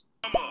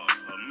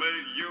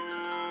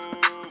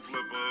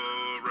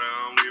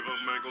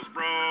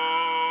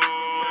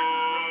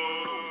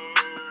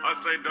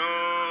stay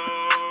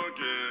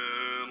dunking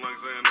like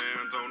San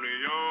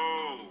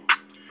Antonio.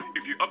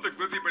 If you up the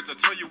glizzy, bitch, I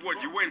tell you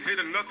what, you ain't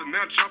hitting nothing.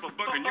 Now chop a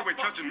buck and you ain't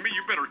touching me.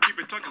 You better keep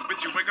it tucked, cause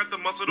bitch, you ain't got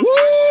the muscle to flex.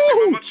 Aim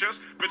on my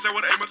chest, bitch, I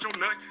would aim at your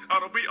neck. I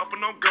don't be up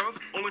on no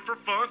guns, only for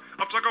fun.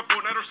 I'm talking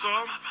Fortnite or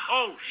some.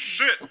 Oh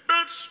shit,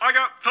 bitch, I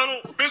got tunnel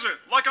vision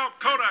like I'm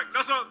Kodak.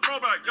 That's a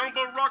throwback. Young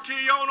Barack,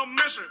 he on a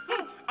mission.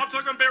 Woo! I'm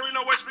talking Barry,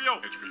 no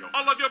HBO.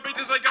 All of your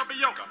bitches, they got me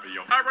yo.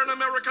 I run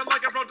America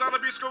like I'm from down to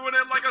be screwing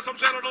it like some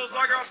genitals.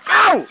 I got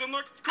bands in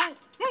the coop,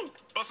 woo,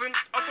 busting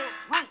up the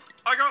roof.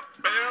 I got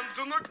bands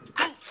in the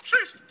coop.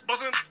 Sheesh,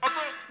 buzzing up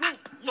the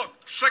roof. Look,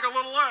 shake a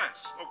little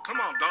ass. Oh, come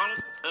on, Donald.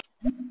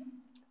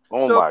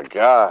 Oh my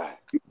God.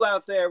 People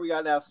out there, we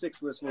got now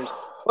 6 listeners.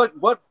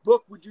 What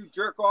book would you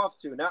jerk off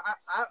to? Now,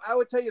 I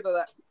would tell you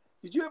that.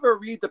 Did you ever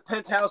read the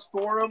Penthouse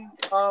Forum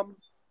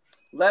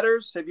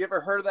letters? Have you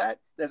ever heard of that?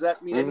 Does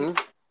that mean anything?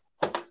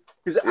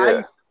 Because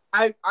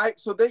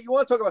so that you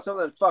want to talk about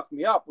something that fucked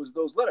me up was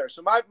those letters.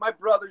 So my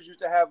brothers used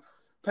to have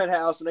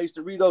Penthouse, and I used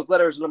to read those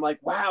letters, and I'm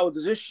like, wow,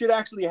 does this shit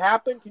actually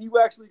happen? Can you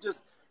actually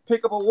just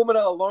pick up a woman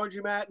at a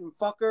laundromat and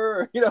fuck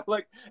her? Or, you know,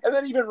 like, and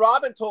then even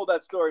Robin told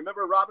that story.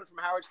 Remember Robin from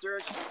Howard Stern?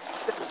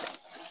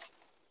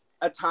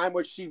 A time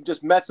where she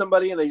just met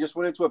somebody and they just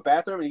went into a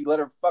bathroom and he let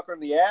her fuck her in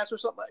the ass or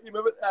something. You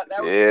remember that?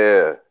 That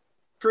was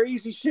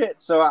crazy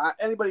shit. So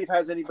anybody who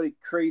has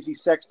crazy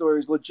sex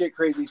stories, legit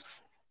crazy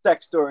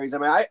sex stories. I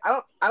mean, I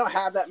don't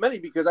have that many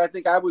because I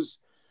think I was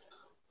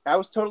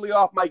totally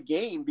off my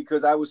game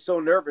because I was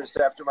so nervous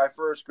after my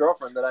first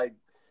girlfriend that I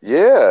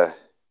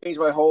changed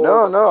my whole.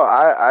 No,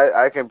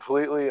 I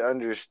completely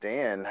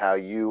understand how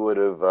you would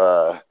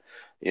have,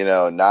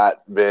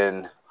 not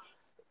been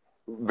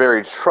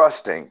very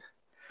trusting.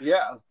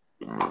 Yeah.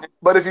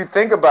 But if you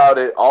think about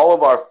it, all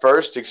of our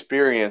first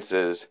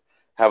experiences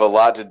have a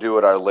lot to do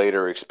with our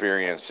later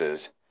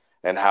experiences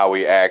and how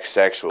we act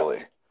sexually.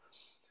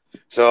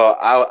 So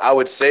I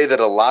would say that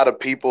a lot of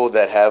people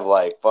that have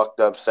like fucked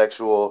up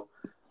sexual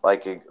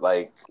like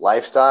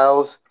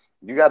lifestyles,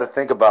 you got to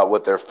think about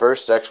what their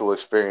first sexual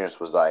experience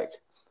was like.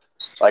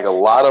 Like a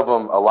lot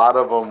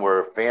of them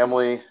were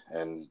family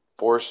and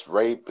forced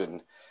rape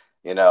and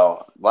a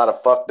lot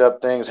of fucked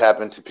up things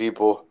happen to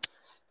people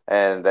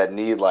and that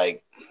need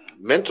like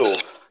mental,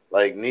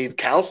 like need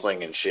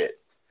counseling and shit.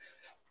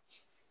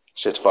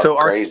 Shit's fucking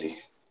crazy.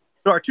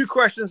 So our 2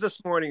 questions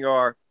this morning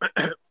are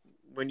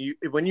when you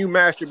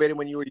masturbated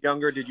when you were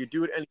younger, did you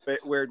do it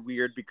anywhere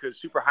weird? Because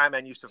Super High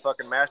Man used to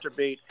fucking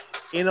masturbate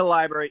in a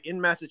library in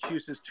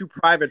Massachusetts, 2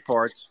 private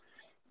parts.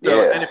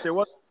 So, and if there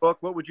was a book,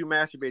 what would you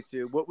masturbate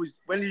to?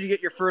 When did you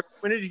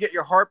get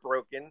your heart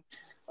broken?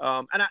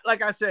 And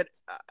like I said,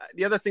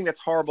 the other thing that's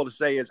horrible to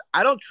say is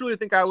I don't truly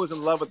think I was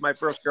in love with my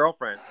first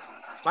girlfriend.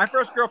 My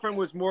first girlfriend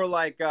was more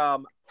like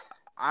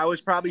I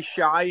was probably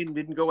shy and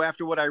didn't go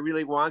after what I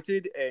really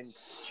wanted, and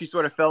she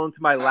sort of fell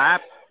into my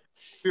lap.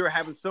 We were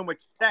having so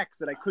much sex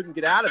that I couldn't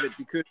get out of it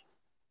because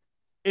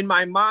in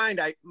my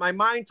mind, my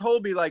mind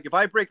told me, like, if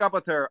I break up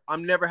with her,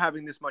 I'm never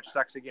having this much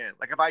sex again.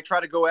 Like, if I try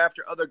to go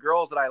after other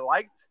girls that I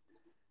liked,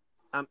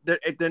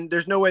 then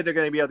there's no way they're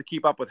going to be able to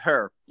keep up with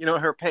her,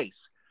 her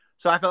pace.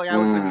 So I felt like I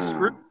was going to be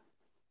screwed.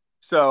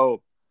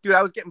 So, dude,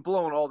 I was getting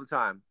blown all the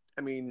time.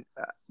 I mean,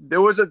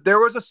 there was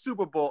a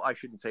Super Bowl. I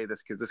shouldn't say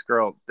this because this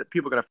girl, that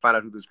people are going to find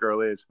out who this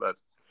girl is. But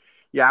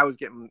yeah, I was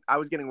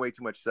getting way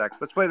too much sex.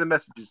 Let's play the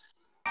messages.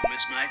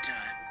 It's my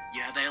time.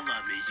 Yeah, they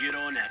love me. You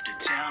don't have to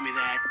tell me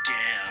that.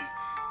 Damn.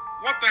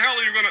 What the hell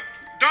are you gonna...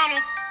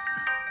 Donald!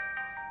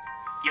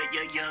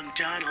 Yeah, young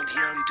Donald.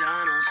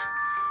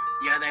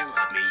 Yeah, they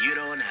love me. You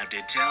don't have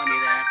to tell me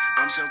that.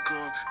 I'm so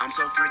cool. I'm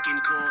so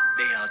freaking cool.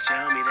 They all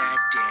tell me that.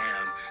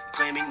 Damn.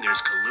 Claiming there's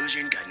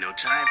collusion. Got no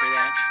time for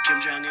that. Kim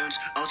Jong-un's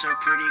also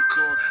pretty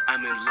cool.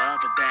 I'm in love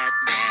with that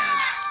man.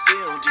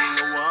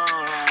 Building a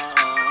wall.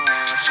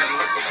 Shutting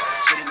it down.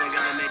 Shutting the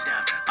government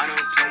down. I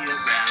don't play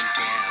around.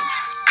 Damn.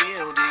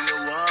 Building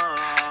a wall.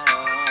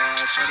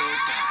 Shut it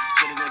down.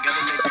 Shutting the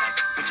government down.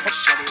 But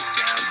just shut it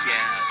down.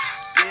 Yeah.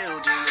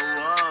 Building a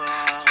wall.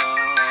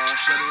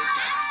 Shut it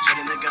down.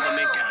 Shutting the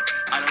government down.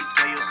 I don't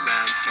play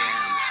around,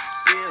 damn.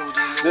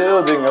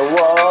 Building a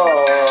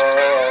wall.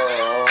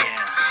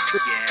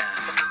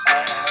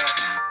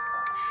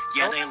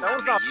 Yeah, they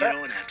love me. You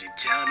don't have to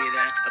tell me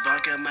that.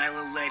 Ivanka, my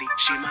little lady,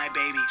 she my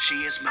baby,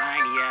 she is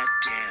mine, yeah,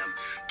 damn.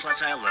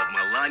 Plus I love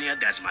Melania,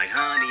 that's my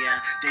honey, yeah.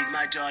 Think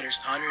my daughter's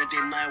hotter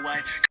than my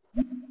wife.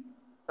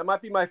 That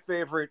might be my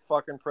favorite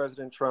fucking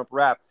President Trump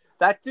rap.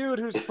 That dude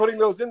who's putting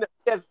those in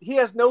there, he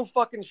has no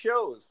fucking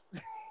shows.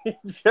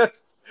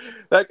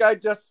 That guy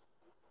just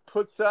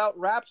puts out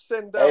raps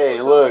and hey,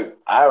 look,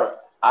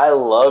 I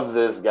love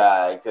this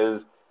guy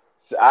because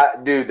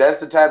dude, that's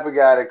the type of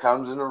guy that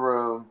comes in the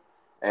room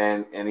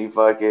and he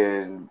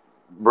fucking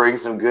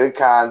brings some good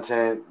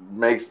content,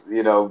 makes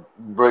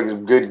brings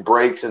good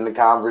breaks in the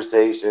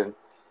conversation.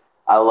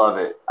 I love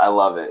it.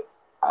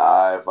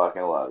 I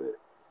fucking love it.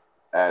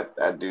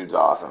 That dude's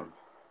awesome.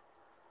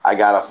 I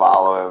gotta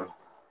follow him.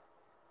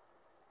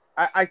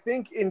 I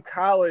think in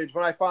college,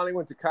 when I finally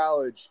went to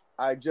college,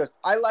 I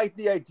like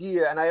the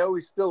idea, and I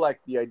always still like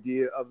the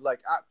idea of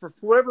like for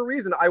whatever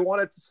reason I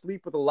wanted to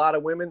sleep with a lot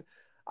of women.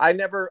 I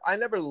never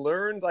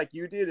learned like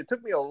you did. It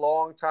took me a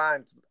long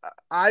time.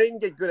 I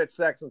didn't get good at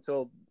sex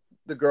until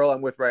the girl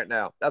I'm with right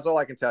now. That's all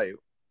I can tell you.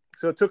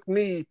 So it took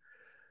me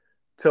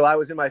till I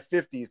was in my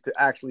 50s to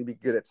actually be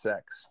good at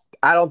sex.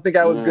 I don't think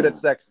I was good at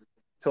sex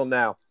till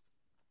now.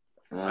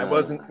 I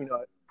wasn't,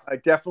 I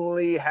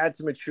definitely had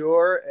to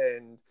mature,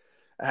 and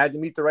I had to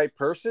meet the right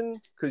person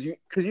because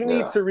you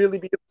need to really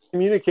be able to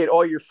communicate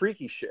all your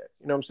freaky shit.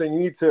 You know what I'm saying? You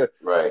need to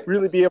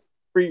really be able to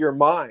free your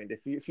mind.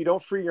 If you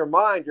don't free your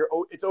mind,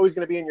 it's always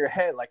going to be in your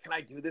head. Like, can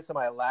I do this? Am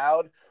I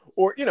allowed?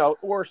 Or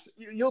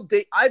you'll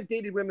date. I've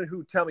dated women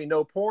who tell me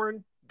no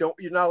porn.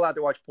 You're not allowed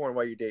to watch porn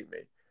while you date me.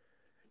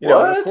 And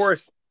of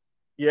course,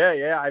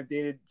 I've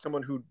dated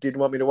someone who didn't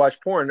want me to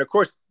watch porn. And of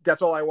course,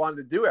 that's all I wanted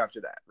to do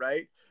after that,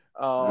 right?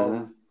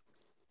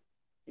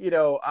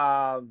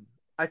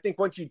 I think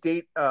once you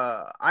date,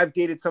 I've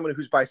dated someone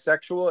who's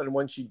bisexual, and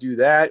once you do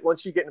that,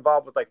 once you get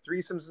involved with like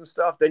threesomes and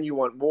stuff, then you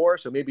want more.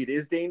 So maybe it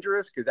is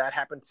dangerous because that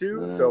happened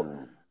too. So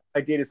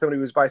I dated somebody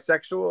who was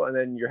bisexual, and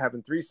then you're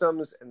having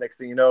threesomes, and next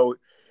thing you know,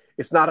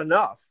 it's not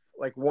enough.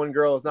 Like one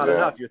girl is not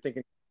enough. You're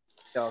thinking,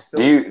 so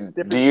do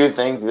you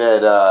think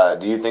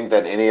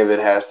that any of it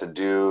has to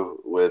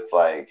do with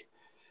like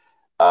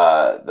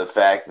the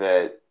fact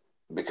that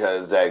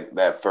because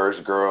that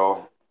first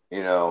girl,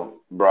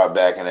 brought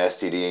back an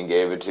STD and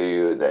gave it to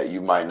you, that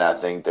you might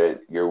not think that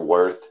you're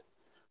worth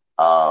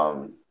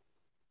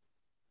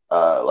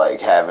like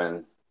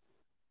having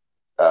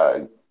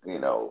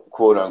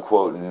quote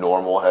unquote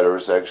normal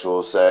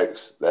heterosexual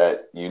sex,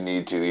 that you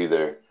need to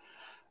either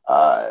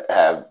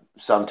have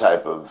some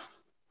type of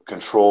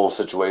control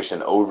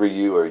situation over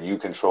you, or you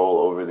control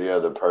over the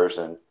other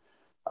person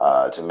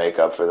to make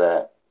up for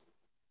that?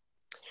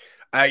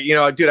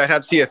 Dude, I'd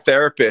have to see a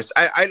therapist.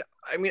 I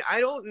mean,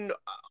 I don't know.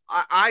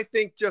 I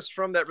think just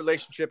from that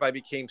relationship, I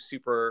became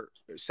super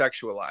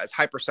sexualized,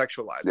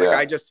 hypersexualized. Like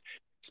I just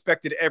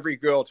expected every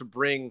girl to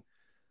bring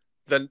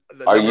the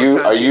Are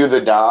you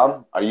the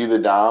dom? Are you the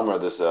dom or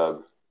the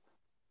sub?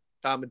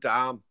 I'm a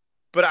dom.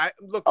 But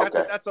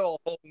that's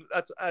all.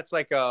 That's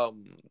like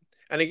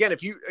and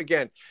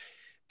again,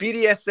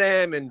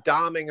 BDSM and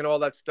doming and all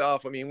that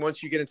stuff. I mean,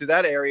 once you get into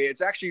that area, it's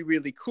actually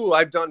really cool.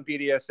 I've done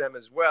BDSM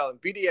as well. And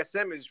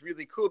BDSM is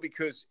really cool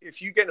because if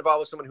you get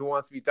involved with someone who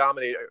wants to be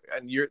dominated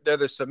and they're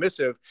the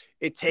submissive,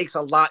 it takes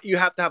a lot. You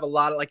have to have a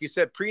lot of, like you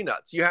said,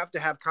 prenups. You have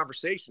to have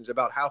conversations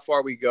about how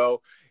far we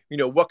go.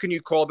 What can you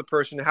call the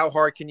person? How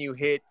hard can you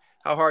hit?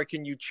 How hard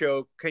can you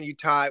choke? Can you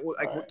tie?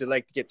 Like, did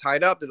like get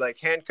tied up? Did like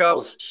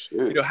handcuffs?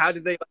 How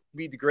did they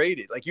be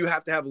degraded? Like, you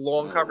have to have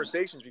long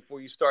conversations before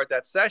you start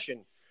that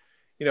session.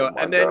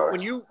 And then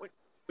when you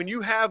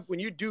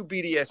do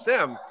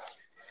BDSM,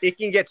 it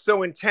can get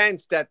so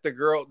intense that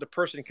the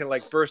person can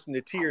like burst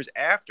into tears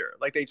after,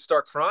 like they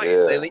start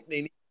crying.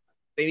 They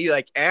need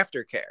like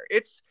aftercare.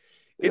 It's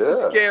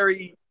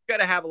scary. You got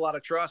to have a lot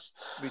of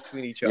trust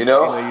between each other.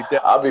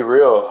 I'll be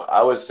real.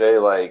 I would say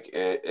like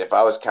if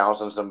I was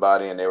counseling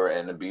somebody and they were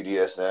in the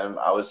BDSM,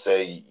 I would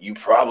say you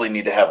probably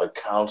need to have a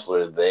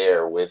counselor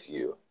there with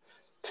you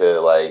to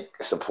like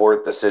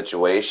support the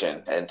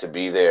situation and to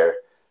be there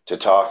to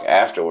talk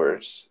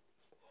afterwards.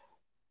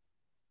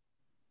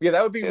 Yeah,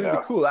 that would be really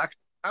cool.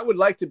 Actually, I would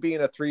like to be in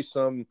a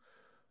threesome.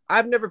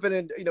 I've never been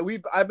in.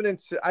 I've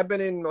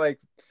been in like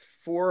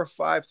 4 or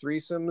 5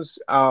 threesomes.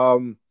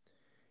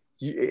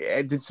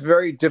 It's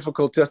very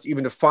difficult just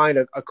even to find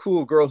a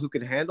cool girl who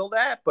can handle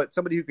that, but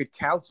somebody who could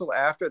counsel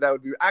after, that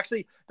would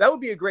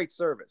be a great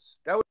service.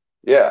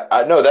 Yeah,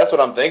 I know. That's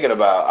what I'm thinking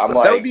about. I'm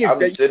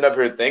sitting up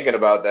here thinking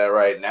about that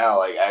right now.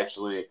 Like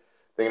actually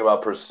thinking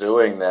about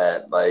pursuing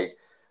that, like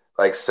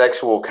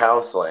sexual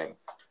counseling,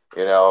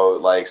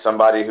 like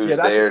somebody who's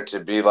there to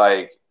be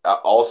like,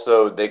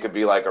 also they could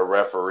be like a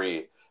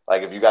referee.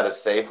 Like if you got a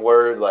safe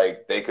word,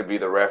 like they could be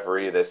the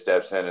referee that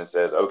steps in and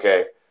says,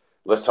 okay,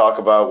 let's talk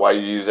about why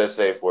you use that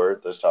safe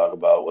word. Let's talk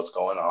about what's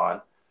going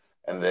on.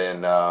 And then,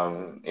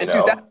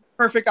 Dude, that's the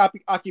perfect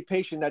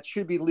occupation that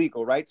should be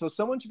legal, right? So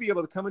someone should be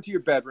able to come into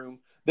your bedroom.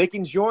 They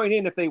can join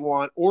in if they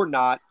want or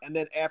not. And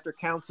then after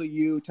counsel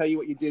you, tell you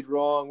what you did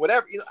wrong,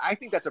 whatever. I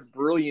think that's a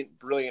brilliant,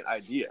 brilliant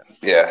idea.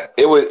 Yeah,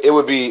 it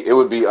would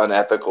be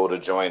unethical to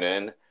join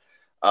in.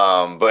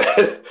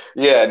 But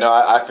yeah, no,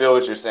 I feel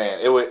what you're saying.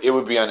 It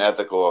would be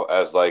unethical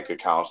as like a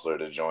counselor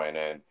to join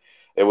in.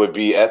 It would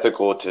be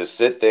ethical to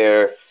sit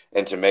there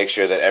and to make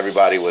sure that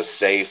everybody was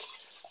safe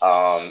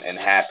and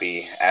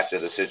happy after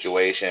the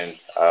situation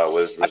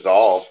was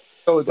resolved.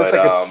 So just like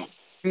a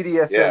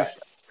BDSM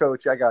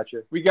coach, I got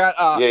you. We got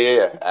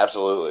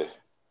absolutely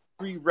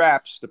 3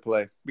 raps to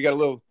play. We got a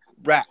little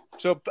rap.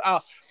 So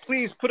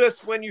please put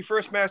us when you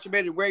first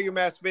masturbated, where you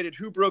masturbated,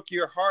 who broke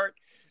your heart,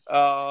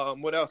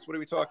 what else? What are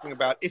we talking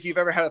about? If you've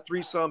ever had a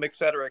threesome,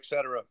 etc.,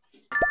 etc.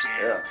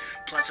 Yeah.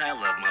 Plus, I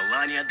love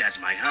Melania, that's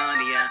my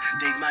honey. I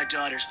think my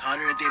daughter's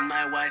hotter than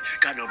my wife.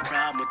 Got no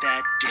problem with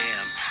that.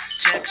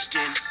 Damn.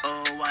 texting.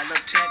 Oh, I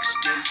love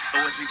texting.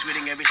 Always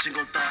retweeting every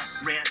single thought.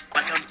 Rant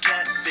like I'm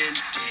Kevin.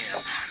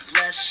 Damn.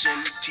 Lesson,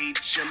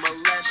 teach him a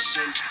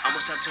lesson. I'ma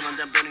stop telling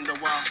them burning the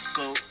wall.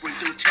 Go bring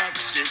through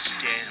Texas.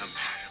 Damn.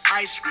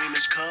 Ice cream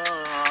is cold.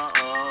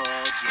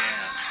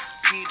 Yeah.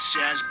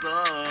 Pizza's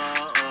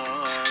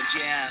bones.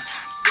 Yeah.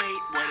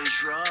 Wait, what is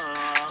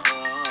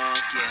wrong?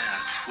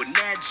 Yeah. With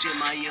Ned's in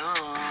my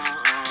own.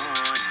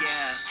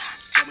 Yeah.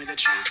 Tell me the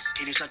truth.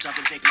 Can you stop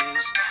talking fake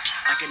news?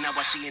 I can now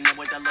watch CNN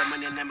with the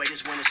lemon and I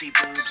just wanna see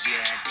boobs.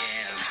 Yeah,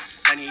 damn.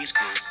 Kanye is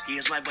cool. He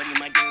is my buddy,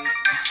 my dude.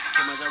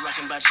 Cameras are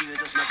rocking, but she is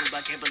the smokers, but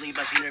I can't believe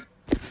I seen her.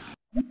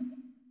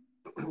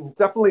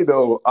 Definitely,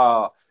 though.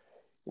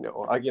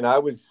 Again,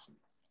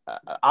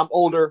 I'm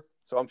older,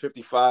 so I'm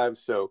 55.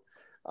 So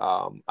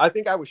I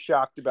think I was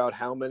shocked about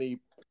how many.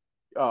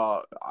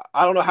 I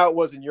don't know how it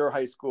was in your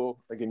high school.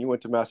 Again, you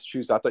went to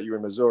Massachusetts. I thought you were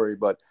in Missouri,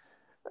 but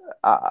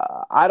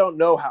I don't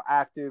know how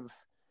active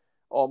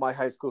all my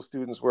high school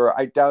students were.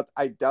 I doubt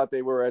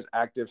they were as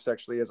active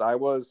sexually as I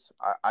was.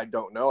 I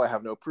don't know. I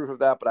have no proof of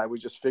that, but I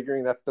was just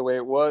figuring that's the way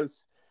it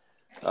was.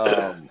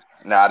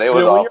 Nah, they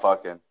was all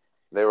fucking.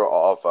 They were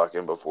all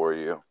fucking before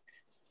you.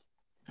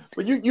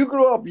 But you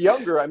grew up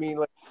younger. I mean,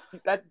 like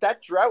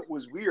that drought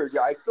was weird.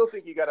 Yeah, I still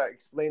think you gotta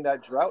explain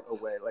that drought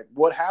away. Like,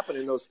 what happened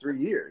in those 3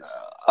 years?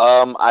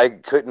 I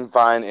couldn't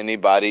find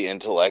anybody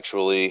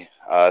intellectually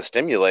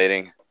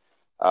stimulating.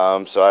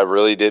 So I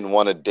really didn't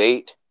want to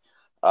date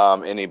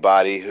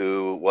anybody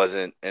who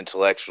wasn't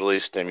intellectually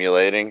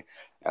stimulating,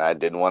 and I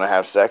didn't want to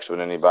have sex with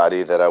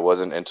anybody that I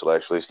wasn't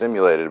intellectually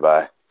stimulated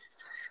by.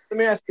 Let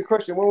me ask you a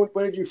question.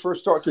 When did you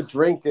first start to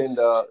drink and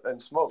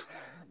smoke?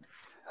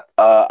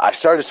 I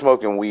started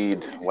smoking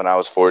weed when I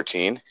was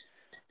 14.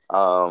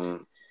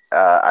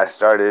 I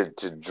started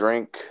to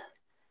drink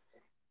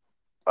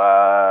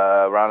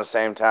around the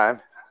same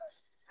time.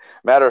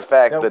 Matter of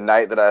fact, the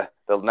night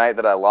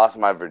that I lost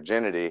my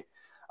virginity,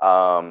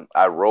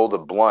 I rolled a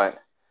blunt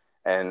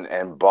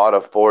and bought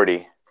a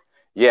 40.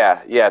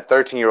 Yeah,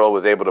 13-year-old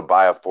was able to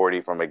buy a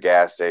 40 from a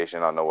gas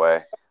station on the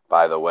way,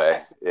 by the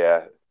way.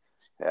 Yeah,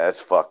 that's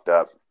fucked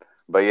up.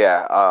 But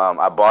yeah,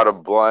 I bought a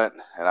blunt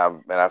and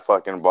I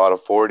fucking bought a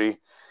 40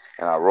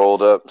 and I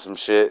rolled up some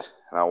shit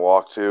and I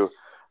walked to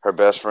her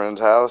best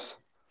friend's house,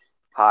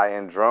 high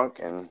and drunk,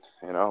 and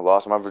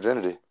lost my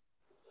virginity.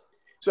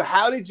 So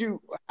how did you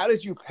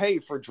pay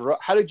for drugs?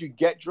 How did you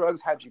get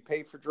drugs? How did you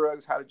pay for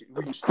drugs?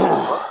 Were you stealing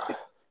money?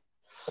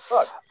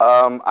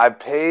 I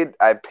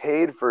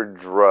paid for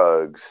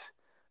drugs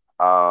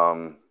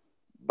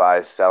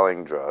by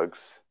selling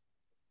drugs.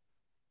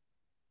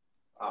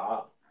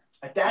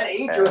 At that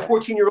age, you're a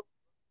 14-year-old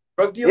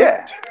drug dealer?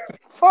 Yeah.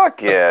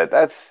 Fuck yeah.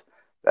 That's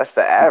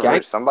the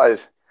average.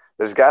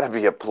 There's got to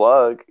be a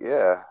plug.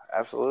 Yeah,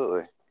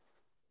 absolutely.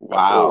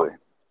 Wow.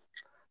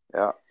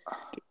 Absolutely.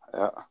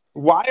 Yeah.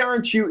 Why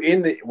aren't you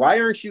in the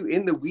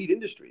weed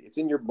industry? It's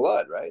in your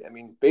blood, right? I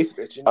mean,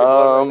 basically, it's in your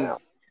blood right now.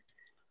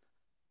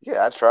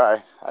 Yeah, I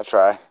try.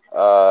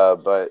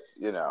 But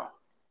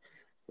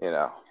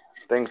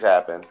things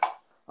happen.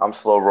 I'm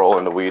slow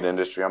rolling the weed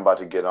industry. I'm about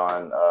to get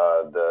on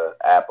the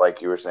app,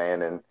 like you were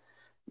saying, and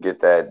get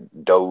that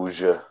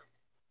Doja.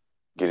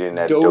 Get in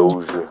that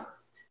Doja.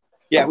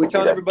 Yeah, we're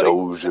telling everybody.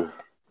 Doja.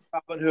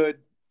 Robinhood.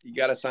 You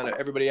got to sign up.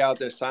 Everybody out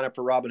there, sign up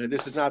for Robinhood.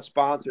 This is not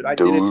sponsored. I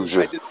did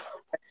it.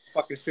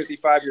 Fucking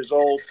 55 years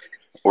old.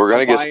 We're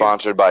gonna get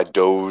sponsored by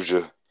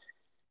Doja.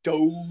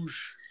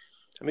 Doge.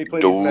 Let me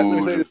play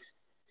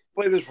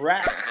this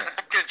rap.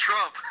 Get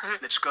Trump.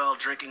 This girl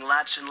drinking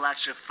lots and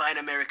lots of fine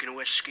American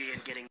whiskey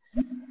and getting.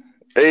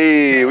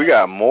 Hey, we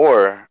got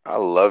more. I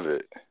love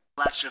it.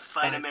 Lots of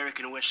fine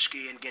American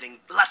whiskey and getting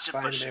lots of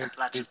pussy.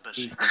 Lots of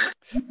pussy.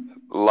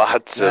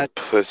 Lots of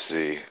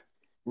pussy.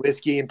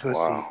 Whiskey and pussy.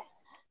 Wow.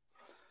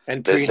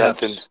 And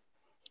prenups.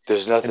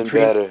 There's nothing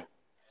better.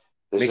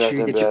 Make sure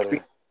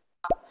you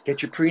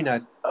get your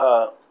prenut.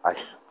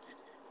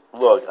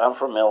 Look, I'm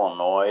from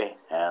Illinois,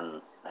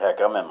 and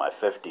heck, I'm in my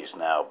 50s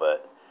now,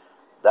 but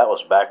that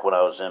was back when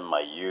I was in my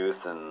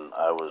youth, and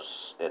I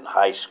was in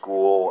high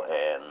school,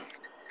 and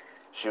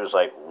she was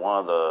like one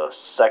of the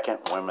second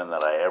women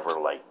that I ever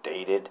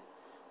dated.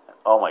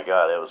 Oh my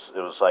God, it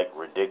was like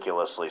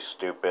ridiculously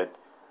stupid.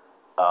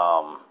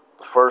 The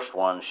first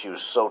one, she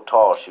was so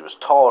tall. She was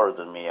taller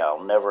than me.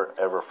 I'll never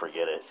ever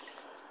forget it.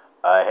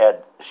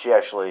 She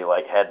actually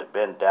had to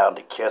bend down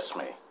to kiss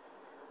me,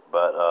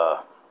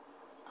 but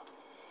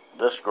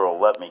this girl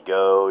let me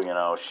go.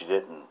 She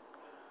didn't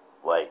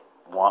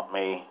want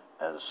me,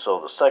 and so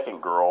the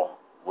second girl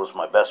was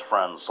my best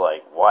friend's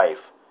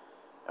wife,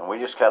 and we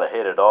just kind of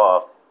hit it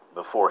off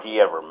before he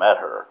ever met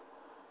her.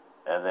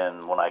 And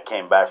then when I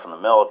came back from the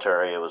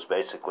military, it was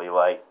basically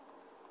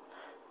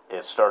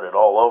it started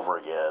all over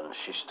again.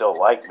 She still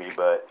liked me,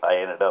 but I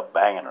ended up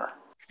banging her.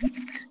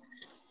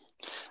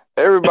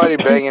 Everybody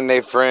banging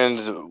their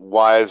friends'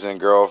 wives and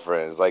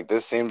girlfriends.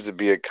 This seems to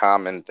be a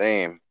common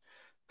theme.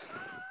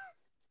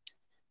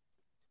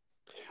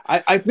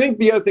 I think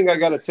the other thing I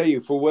got to tell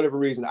you, for whatever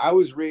reason, I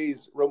was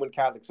raised Roman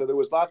Catholic, so there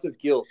was lots of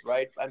guilt,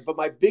 right? But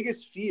my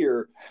biggest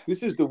fear,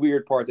 this is the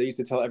weird part I used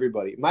to tell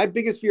everybody, my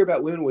biggest fear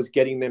about women was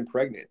getting them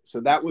pregnant.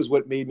 So that was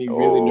what made me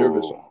really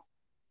nervous. Oh,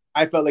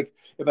 I felt like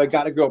if I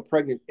got a girl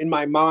pregnant, in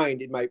my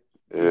mind,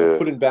 yeah.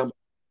 put in bounds,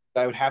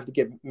 I would have to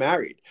get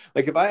married.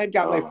 Like if I had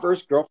got my Oh,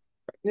 first girlfriend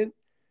pregnant,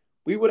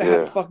 we would have had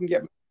to yeah. fucking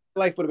get, my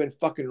life would have been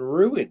fucking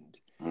ruined.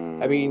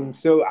 I mean, Mm,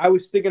 so I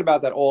was thinking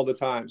about that all the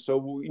time.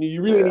 So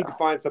you really need to yeah.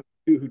 find somebody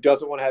who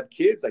doesn't want to have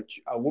kids, like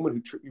a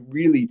woman who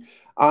really,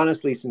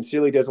 honestly,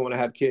 sincerely doesn't want to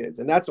have kids,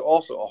 and that's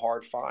also a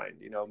hard find.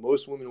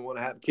 Most women want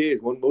to have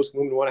kids. Most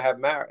women want to have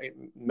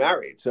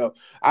married. So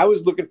I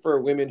was looking for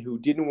women who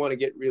didn't want to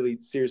get really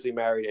seriously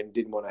married and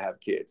didn't want to have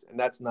kids, and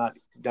that's not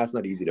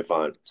easy to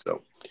find.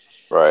 So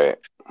Right.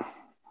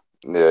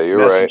 Yeah, you're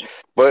right. message.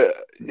 But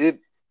it.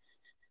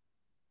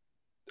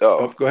 Oh,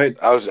 Oh, go ahead.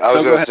 I was No,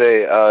 go gonna ahead.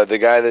 say the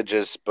guy that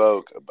just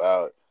spoke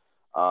about.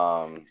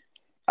 Um,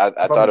 I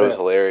Bum thought it was bed.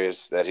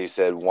 hilarious that he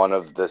said one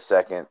of the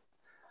second.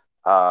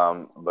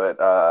 But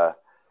I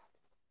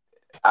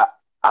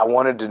I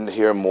wanted to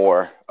hear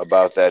more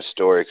about that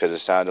story because it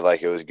sounded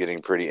like it was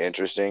getting pretty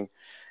interesting.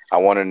 I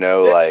want to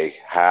know Yeah. like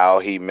how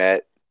he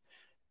met,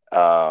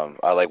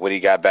 like when he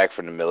got back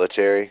from the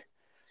military,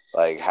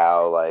 like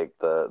how like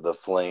the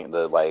flame,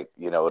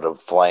 the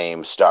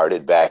flame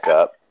started back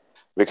up.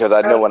 Because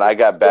I know when I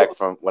got back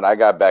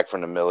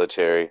from the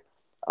military,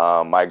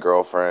 my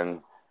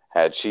girlfriend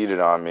had cheated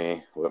on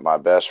me with my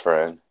best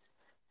friend,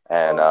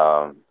 and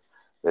Oh,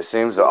 there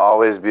seems to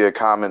always be a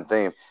common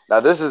theme. Now,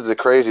 this is the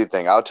crazy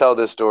thing. I'll tell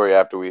this story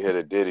after we hit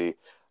a ditty.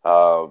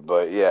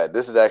 But yeah,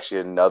 this is actually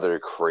another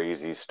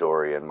crazy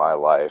story in my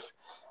life.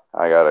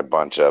 I got a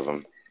bunch of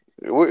them.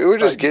 We're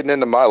just right. getting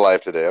into my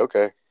life today.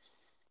 Okay.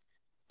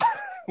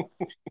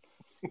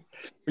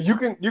 You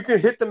can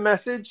hit the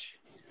message,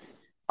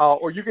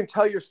 or you can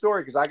tell your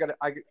story because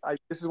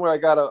this is where I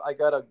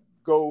gotta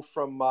go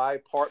from my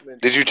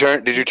apartment. Did you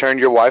turn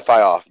your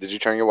Wi-Fi off? Did you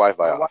turn your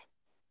Wi-Fi My off?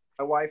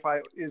 my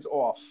Wi-Fi is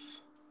off.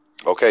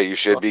 Okay, you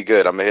So should be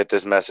good. I'm gonna hit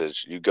this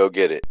message. You go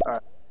get it. all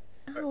right.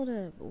 Hold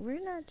up, we're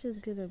not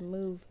just gonna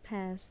move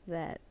past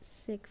that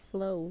sick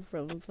flow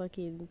from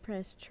fucking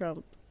press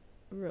Trump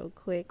real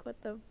quick.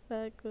 What the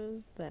fuck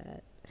was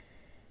that?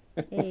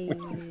 Hey,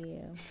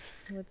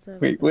 what's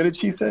up, Wait, what did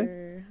she say?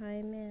 Super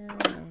High Man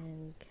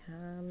and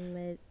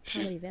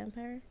Comedy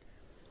Vampire?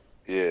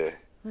 Yeah.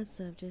 What's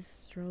up?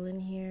 Just strolling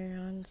here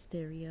on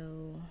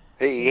stereo.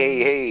 Hey,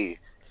 hey, hey.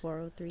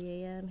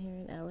 4:03 a.m. here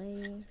in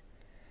LA,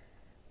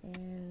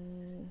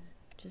 and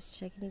just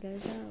checking you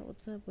guys out.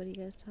 What's up? What are you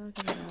guys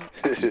talking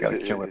about? You gotta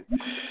kill it.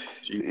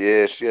 She,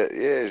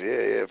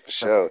 Yeah, for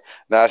sure.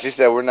 Now she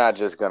said we're not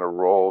just gonna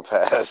roll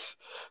past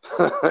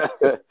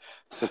the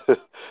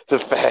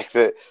fact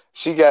that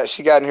she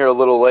got in here a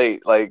little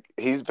late. Like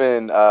he's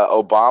been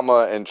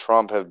Obama and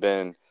Trump have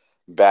been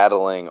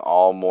battling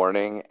all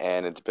morning,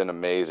 and it's been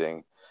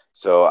amazing.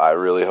 So I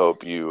really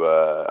hope you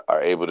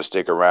are able to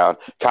stick around.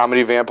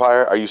 Comedy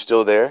Vampire, are you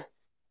still there?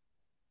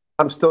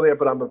 I'm still there,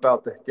 but I'm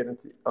about to get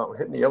into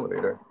hitting the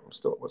elevator. I'm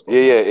still. What's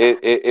Yeah, going yeah. on?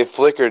 It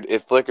flickered.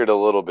 It flickered a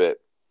little bit.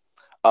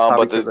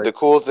 Probably But the, because I.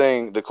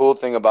 the cool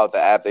thing about the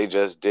app they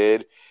just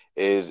did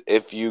is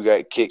if you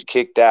got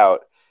kicked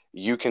out,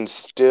 you can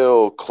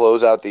still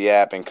close out the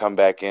app and come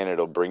back in.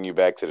 It'll bring you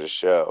back to the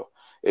show.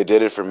 It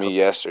did it for me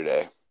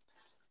yesterday.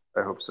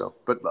 I hope so.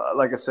 But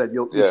like I said, at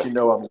least Yeah. you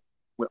know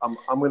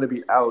I'm going to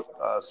be out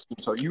soon.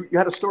 So you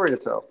had a story to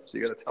tell. So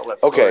you got to tell that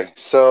story. Okay.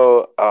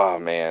 So, oh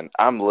man,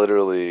 I'm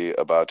literally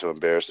about to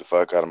embarrass the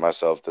fuck out of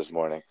myself this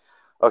morning.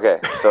 Okay.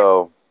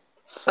 So,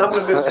 I'm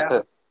going to miss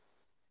half.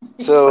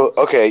 so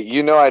okay,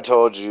 I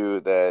told you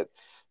that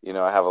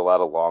I have a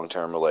lot of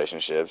long-term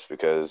relationships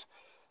because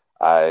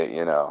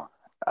I'm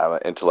an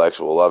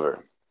intellectual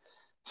lover.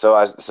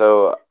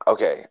 So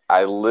okay,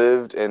 I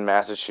lived in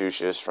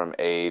Massachusetts from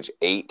age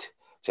 8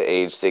 to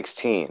age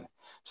 16.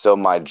 So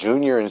my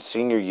junior and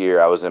senior year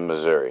I was in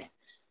Missouri.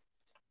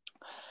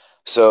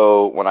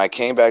 So when I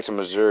came back to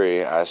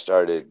Missouri, I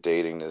started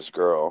dating this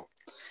girl,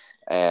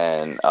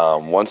 and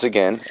once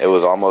again, it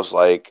was almost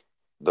like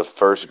the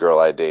first girl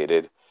I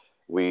dated.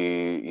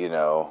 We,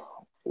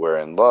 were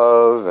in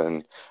love,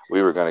 and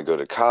we were going to go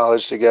to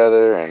college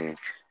together, and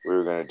we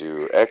were going to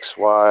do X,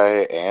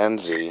 Y, and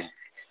Z.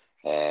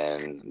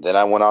 And then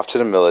I went off to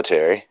the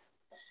military.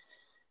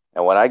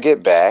 And when I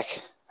get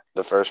back,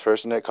 the first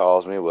person that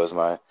calls me was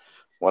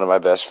one of my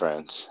best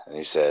friends, and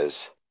he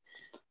says,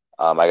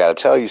 "I got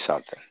to tell you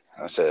something."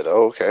 I said,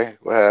 "Oh, okay,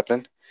 what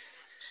happened?"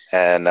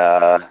 And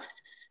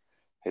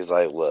he's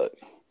like, "Look,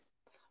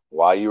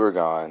 while you were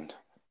gone,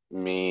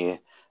 me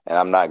and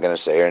I'm not gonna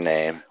say her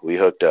name, we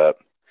hooked up,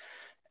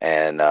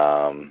 and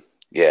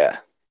yeah,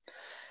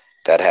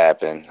 that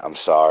happened. I'm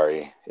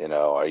sorry.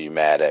 Are you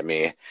mad at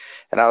me?"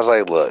 And I was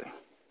like, "Look,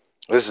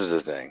 this is the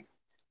thing.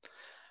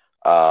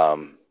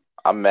 Um,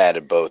 I'm mad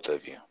at both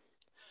of you.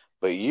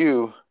 But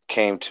you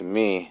came to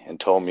me and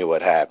told me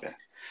what happened.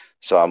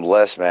 So I'm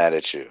less mad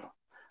at you.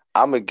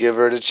 I'm going to give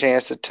her the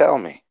chance to tell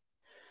me."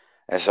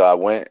 And so I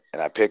went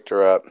and I picked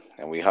her up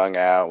and we hung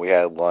out. We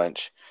had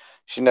lunch.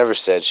 She never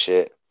said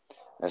shit.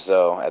 And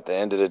so at the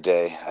end of the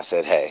day, I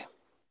said, hey.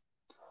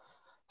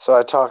 So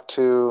I talked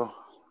to,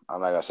 I'm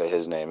not going to say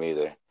his name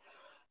either.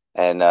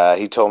 And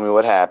he told me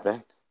what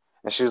happened.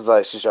 And she was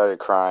like, she started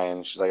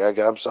crying. She's like,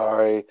 I'm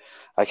sorry.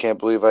 I can't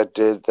believe I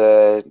did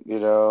that, you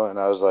know? And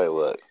I was like,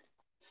 look,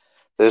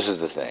 this is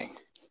the thing.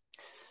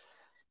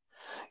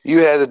 You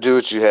had to do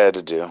what you had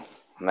to do.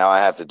 Now I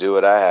have to do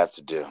what I have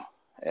to do.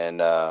 And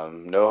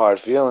no hard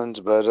feelings,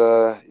 but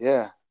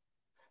yeah,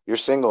 you're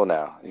single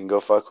now. You can go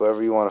fuck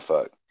whoever you want to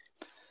fuck.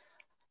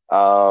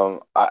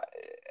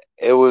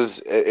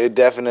 It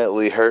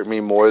definitely hurt me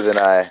more than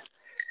I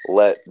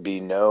let be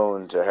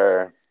known to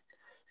her.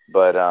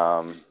 But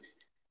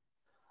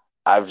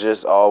I've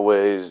just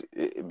always,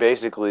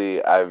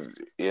 basically, I've,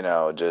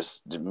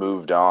 just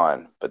moved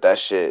on. But that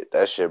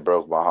shit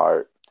broke my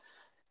heart.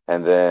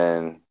 And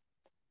then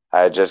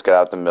I had just got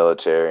out the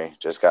military,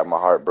 just got my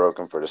heart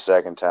broken for the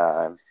second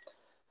time.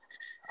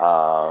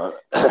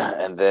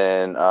 And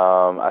then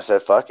I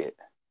said, fuck it.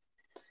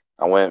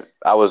 I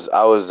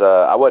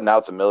wasn't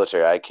out the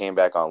military. I came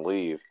back on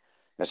leave.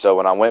 And so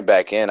when I went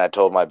back in, I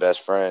told my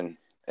best friend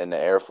in the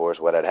Air Force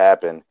what had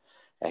happened.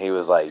 And he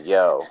was like,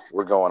 yo,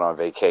 we're going on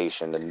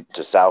vacation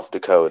to South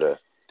Dakota.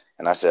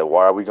 And I said,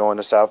 why are we going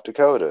to South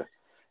Dakota?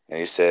 And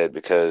he said,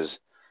 because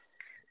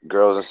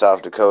girls in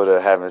South Dakota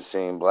haven't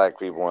seen black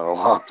people in a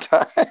long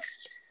time.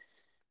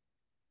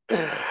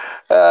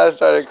 I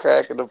started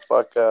cracking the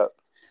fuck up.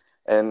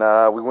 And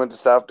we went to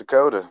South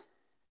Dakota.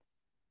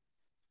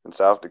 And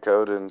South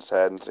Dakotans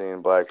hadn't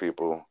seen black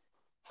people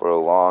for a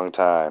long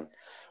time.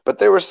 But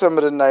they were some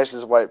of the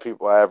nicest white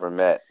people I ever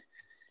met.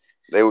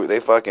 They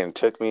fucking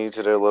took me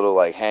to their little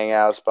like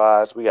hangout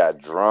spots. We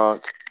got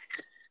drunk.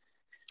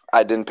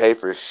 I didn't pay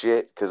for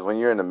shit because when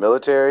you're in the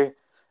military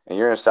and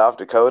you're in South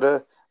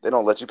Dakota, they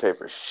don't let you pay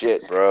for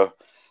shit, bro.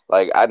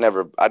 Like I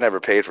never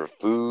paid for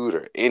food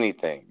or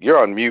anything. You're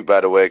on mute,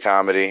 by the way,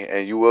 comedy,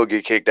 and you will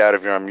get kicked out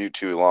if you're on mute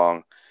too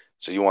long.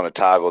 So you want to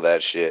toggle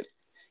that shit.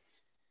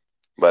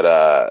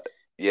 But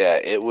yeah,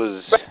 it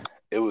was a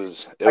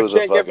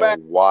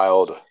fucking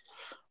wild.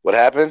 What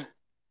happened?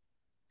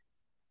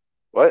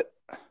 What?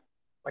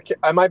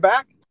 Am I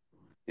back?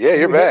 Yeah,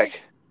 you're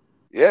back.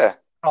 Yeah.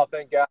 Oh,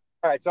 thank God.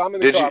 All right, so I'm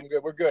in the car. I'm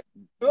good. We're good.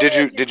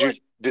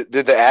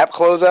 Did the app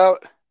close out?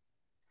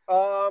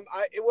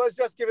 It was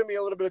just giving me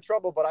a little bit of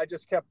trouble, but I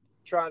just kept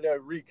trying to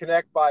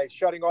reconnect by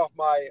shutting off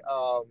my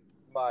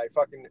my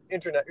fucking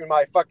internet,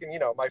 my fucking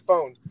my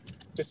phone,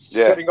 just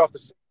shutting off the,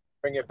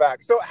 bring it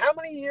back. So how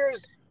many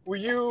years were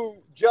you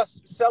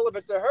just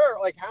celibate to her?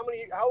 Like how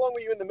long were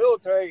you in the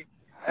military?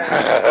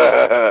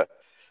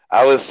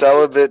 I was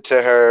celibate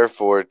to her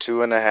for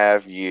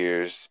 2.5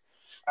 years.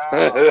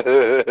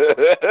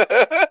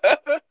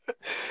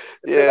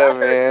 Yeah,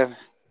 man.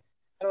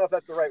 I don't know if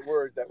that's the right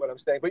word, what I'm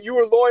saying, but you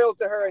were loyal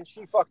to her and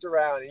she fucked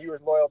around and you were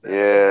loyal to her.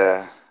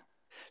 Yeah.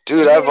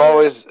 Dude, I've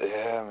always,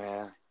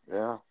 man.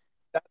 Yeah.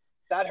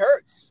 That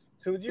hurts.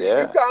 So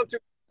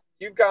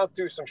you've gone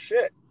through some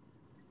shit.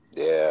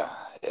 Yeah.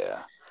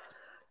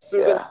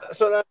 So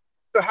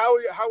how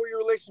were your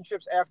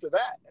relationships after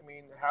that? I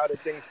mean, how did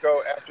things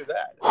go after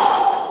that?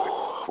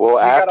 Well,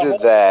 after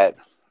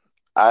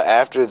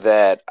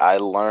that, I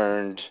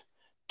learned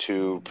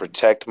to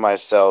protect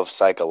myself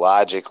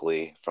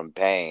psychologically from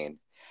pain,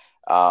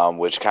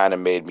 which kind of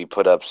made me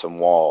put up some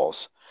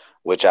walls,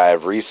 which I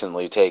have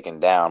recently taken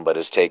down, but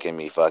it's taken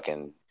me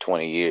fucking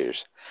 20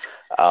 years.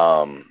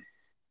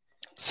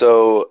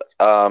 So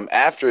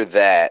after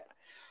that,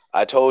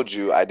 I told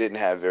you I didn't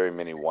have very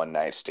many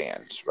one-night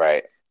stands,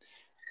 right?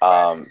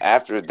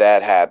 After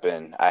that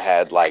happened, I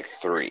had like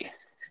 3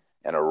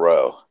 in a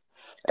row.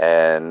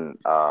 And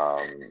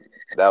that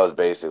was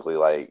basically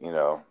like,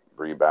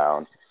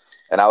 rebound.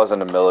 And I was in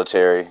the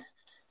military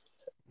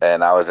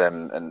and I was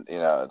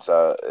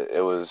so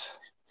it was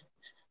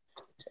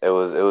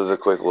a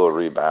quick little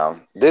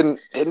rebound. Didn't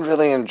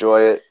really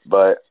enjoy it,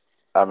 but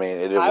I mean,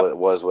 it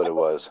was what it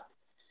was.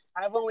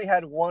 I've only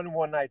had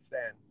one night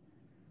stand.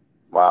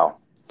 Wow.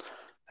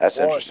 That's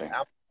interesting.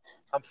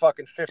 I'm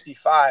fucking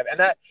 55. And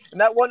that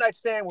one night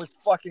stand was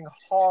fucking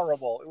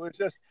horrible. It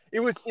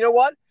was, you know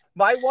what?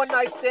 My one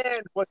night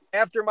stand was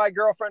after my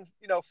girlfriend,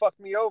 fucked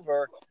me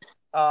over.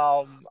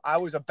 I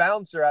was a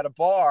bouncer at a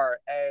bar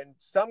and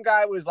some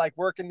guy was like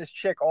working this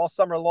chick all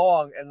summer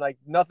long and like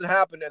nothing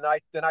happened. And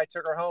then I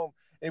took her home.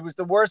 It was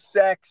the worst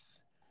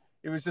sex.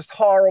 It was just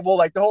horrible.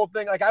 Like the whole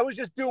thing, like I was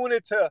just doing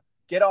it to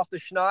get off the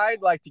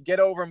schneid, like to get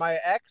over my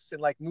ex and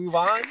like move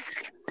on.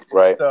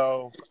 Right.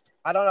 So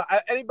I don't know.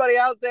 Anybody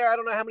out there, I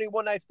don't know how many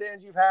one night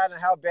stands you've had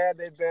and how bad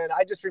they've been.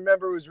 I just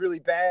remember it was really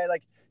bad.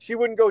 Like she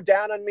wouldn't go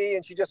down on me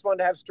and she just wanted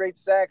to have straight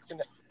sex.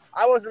 And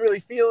I wasn't really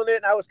feeling it.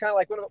 And I was kind of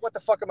like, what the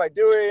fuck am I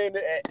doing?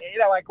 And,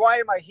 like, why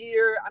am I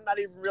here? I'm not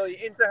even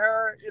really into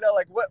her.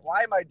 Like,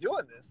 why am I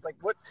doing this? Like,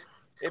 what?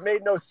 It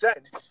made no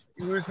sense.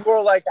 It was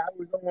more like I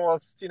was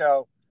almost,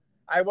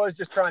 I was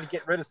just trying to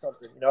get rid of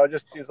something,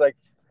 it was like,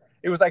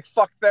 it was like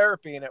fuck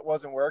therapy, and it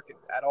wasn't working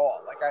at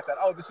all. Like I thought,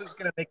 oh, this is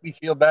gonna make me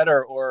feel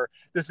better, or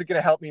this is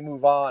gonna help me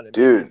move on, and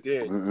maybe Dude,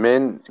 it did.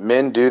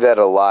 men do that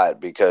a lot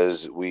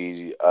because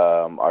we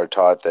are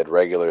taught that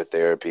regular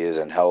therapy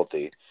isn't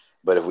healthy.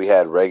 But if we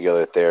had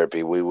regular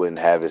therapy, we wouldn't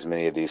have as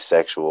many of these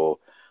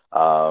sexual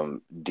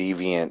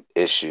deviant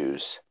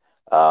issues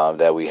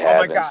that we Oh my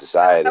have in god,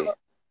 society.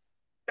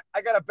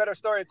 I got a better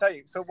story to tell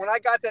you. So when I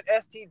got that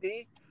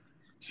STD,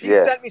 she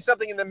Yeah. sent me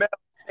something in the mail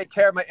to take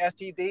care of my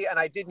STD, and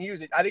I didn't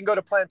use it. I didn't go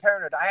to Planned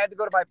Parenthood. I had to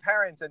go to my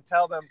parents and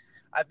tell them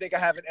I think I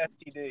have an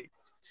STD.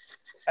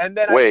 And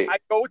then Wait, I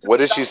go to what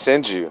the did she doctor.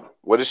 send you?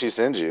 What did she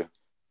send you?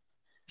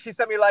 She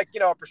sent me like,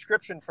 a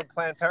prescription from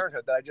Planned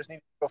Parenthood that I just need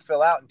to go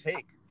fill out and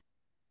take.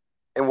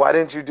 And why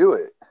didn't you do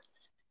it?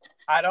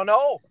 I don't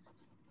know.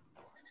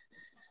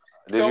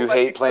 Did So, you like,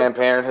 hate Planned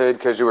Parenthood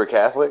because you were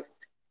Catholic?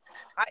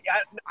 I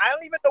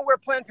don't even know where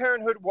Planned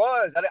Parenthood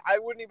was. I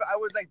wouldn't even. I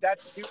was like that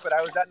stupid.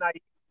 I was that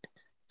naive.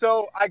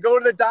 So I go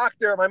to the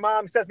doctor. My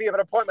mom sets me up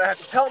an appointment. I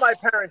have to tell my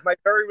parents, my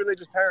very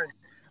religious parents.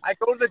 I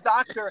go to the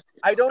doctor.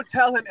 I don't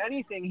tell him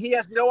anything. He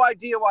has no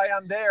idea why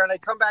I'm there, and I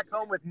come back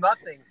home with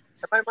nothing.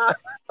 And my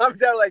mom's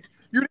there like,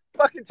 you didn't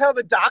fucking tell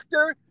the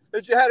doctor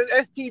that you had an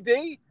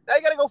STD? Now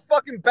you gotta go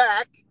fucking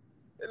back.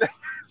 And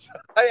so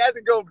I had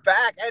to go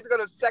back. I had to go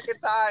the second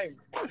time,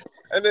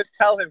 and then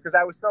tell him because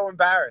I was so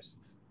embarrassed.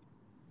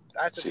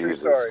 That's a true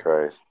story.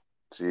 Christ.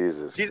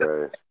 Jesus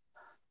Christ.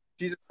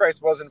 Jesus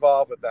Christ was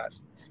involved with that.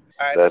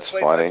 All right, That's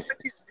funny. Let's play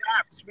these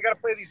raps. We got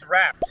to play these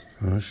raps.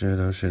 Oh shit.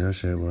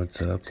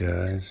 What's up,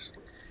 guys?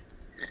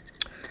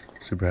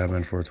 Super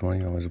Hatman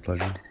 420, always a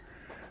pleasure.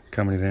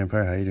 Comedy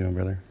Vampire, how you doing,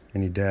 brother?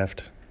 Any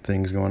daft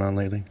things going on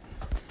lately?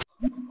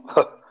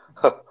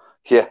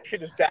 Yeah.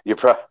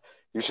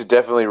 You should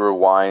definitely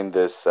rewind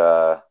this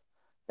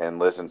and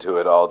listen to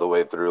it all the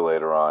way through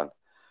later on.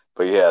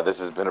 But yeah, this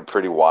has been a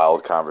pretty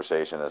wild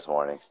conversation this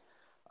morning.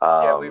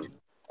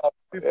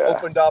 We've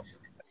opened up,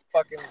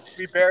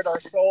 we bared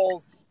our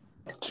souls.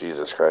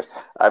 Jesus Christ.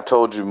 I've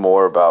told you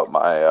more about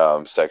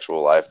my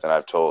sexual life than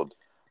I've told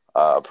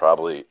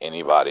probably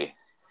anybody.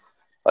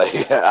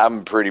 Like,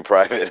 I'm pretty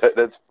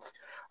private.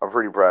 I'm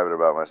pretty private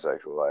about my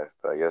sexual life.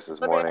 But I guess this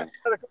morning.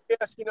 Let me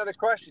ask you another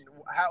question.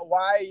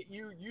 Why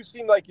you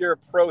seem like you're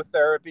pro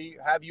therapy?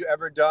 Have you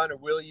ever done, or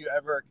will you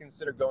ever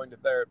consider going to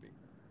therapy?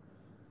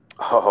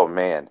 Oh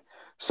man.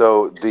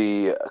 So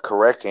the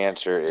correct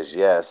answer is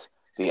yes.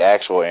 The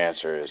actual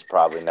answer is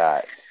probably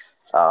not.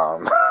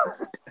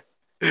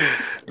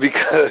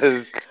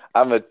 Because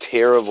I'm a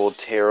terrible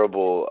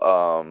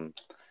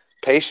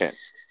patient.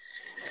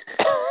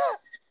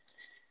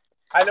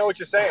 I know what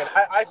you're saying.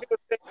 I feel the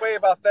same way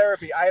about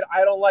therapy. I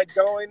don't like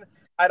going.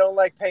 I don't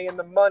like paying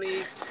the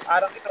money. I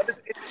don't.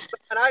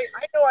 And I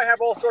know I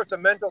have all sorts of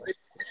mental issues.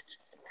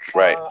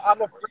 Right.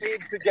 I'm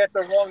afraid to get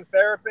the wrong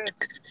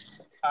therapist.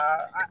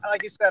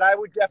 Like you said, I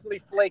would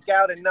definitely flake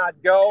out and not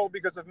go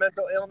because of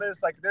mental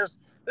illness. Like there's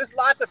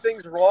lots of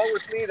things wrong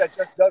with me that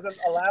just doesn't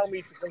allow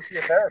me to go see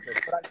a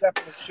therapist. But I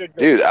definitely should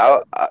go. Dude,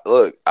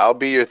 I'll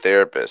be your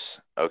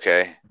therapist.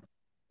 Okay.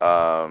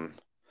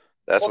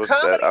 That's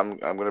I'm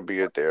gonna be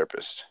your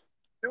therapist.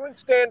 Doing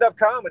stand-up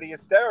comedy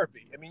is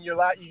therapy. I mean, you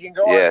can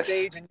go on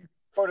stage and you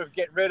sort of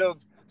get rid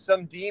of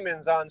some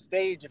demons on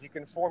stage if you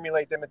can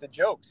formulate them into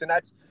jokes, and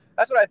that's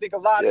what I think a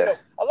lot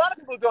of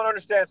people don't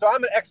understand. So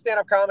I'm an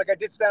ex-stand-up comic. I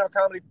did stand-up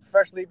comedy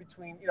professionally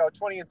between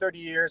 20 and 30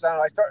 years. I don't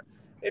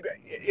know.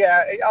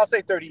 I'll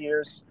say 30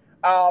 years.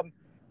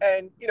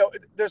 And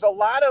there's a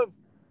lot of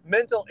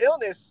mental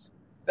illness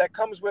that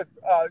comes with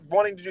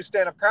wanting to do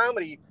stand-up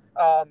comedy.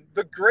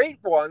 The great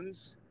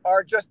ones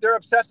are they're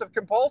obsessive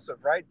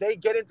compulsive, right? They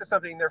get into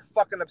something, they're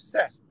fucking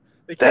obsessed.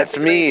 That's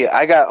me.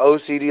 I got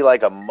OCD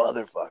like a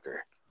motherfucker.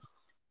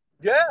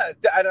 Yeah,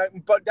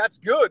 but that's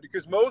good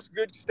because most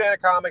good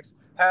stand-up comics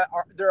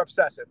they're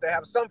obsessive. They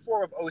have some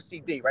form of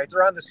OCD, right?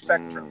 They're on the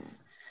spectrum.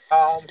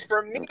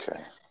 For me,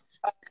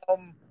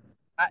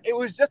 it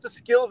was just a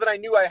skill that I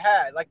knew I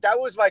had. Like that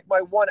was like my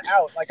one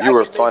out. Like you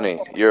were funny.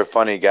 You're a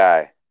funny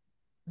guy.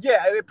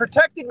 Yeah, it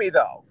protected me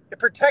though. It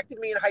protected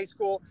me in high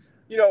school.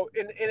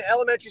 In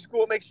elementary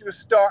school, it makes you a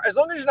star. As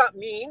long as you're not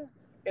mean,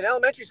 in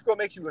elementary school, it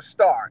makes you a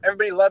star.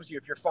 Everybody loves you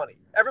if you're funny.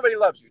 Everybody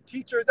loves you.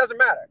 Teacher, it doesn't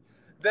matter.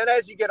 Then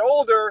as you get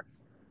older,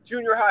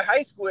 junior high,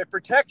 high school, it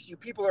protects you.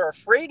 People are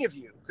afraid of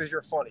you because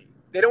you're funny.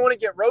 They don't want to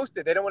get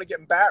roasted. They don't want to get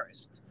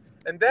embarrassed.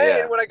 And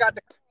then when I got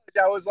to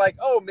college, I was like,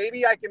 oh,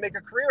 maybe I can make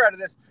a career out of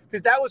this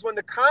because that was when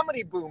the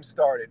comedy boom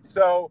started.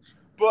 So,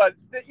 but,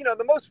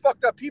 the most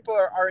fucked up people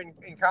are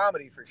in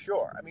comedy for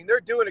sure. I mean, they're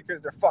doing it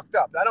because they're fucked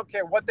up. I don't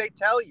care what they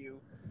tell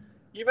you.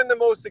 Even the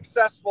most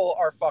successful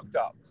are fucked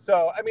up.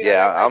 So, I mean...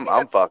 Yeah,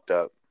 I'm fucked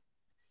up.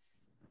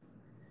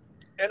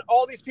 And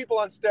all these people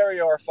on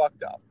stereo are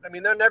fucked up. I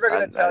mean, they're never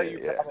going to tell you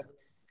probably.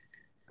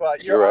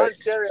 But you're on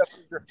stereo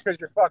because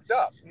you're fucked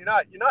up. You're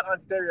not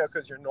on stereo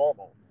because you're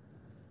normal.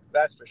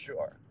 That's for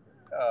sure.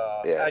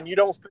 And you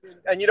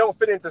don't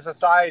fit into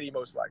society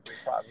most likely,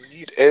 probably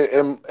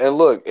either. And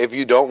look, if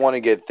you don't want to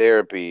get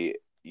therapy,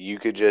 you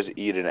could just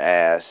eat an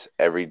ass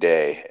every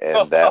day,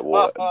 and that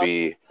will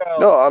be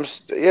no.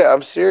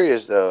 I'm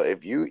serious though.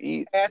 If you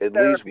eat Ass at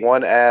least therapy.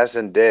 one ass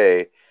a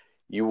day,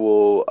 you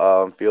will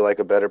feel like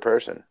a better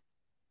person.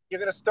 You're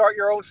gonna start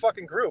your own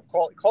fucking group.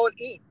 Call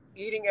it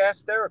eating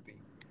ass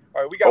therapy.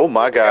 All right, we got. Oh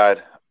my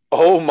god.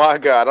 Oh my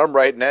god. I'm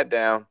writing that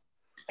down.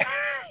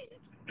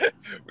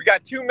 We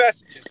got 2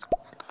 messages.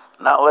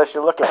 Not unless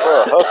you're looking for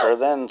a hooker,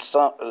 then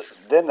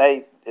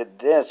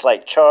it's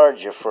like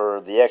charge you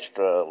for the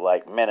extra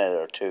like minute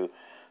or two.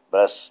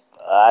 But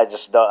I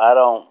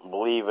don't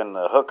believe in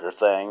the hooker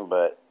thing.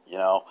 But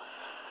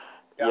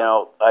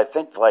I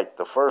think like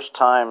the first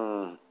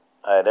time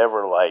I'd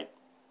ever like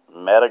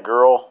met a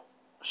girl,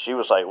 she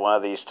was like one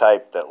of these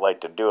type that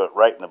like to do it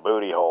right in the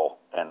booty hole,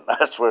 and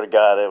I swear to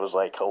God, it was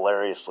like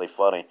hilariously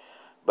funny.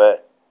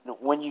 But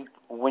when you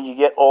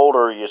get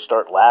older, you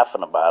start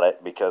laughing about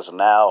it because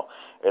now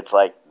it's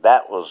like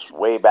that was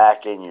way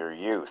back in your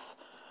youth.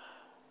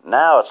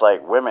 Now it's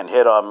like women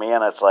hit on me,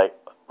 and it's like,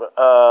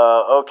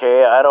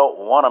 okay, I don't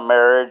want a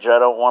marriage, I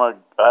don't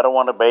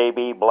want a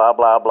baby, blah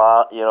blah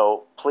blah.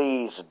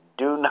 Please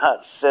do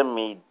not send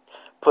me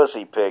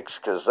pussy pics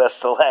because that's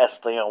the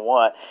last thing I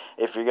want.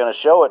 If you're gonna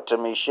show it to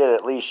me, shit,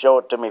 at least show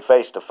it to me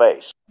face to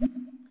face.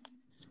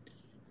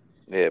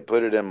 Yeah,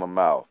 put it in my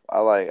mouth. I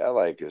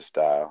like his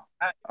style.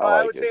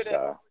 I would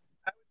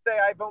say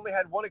I've only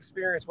had one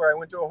experience where I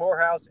went to a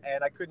whorehouse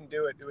and I couldn't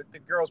do it. The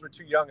girls were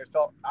too young. I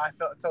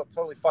felt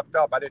totally fucked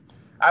up.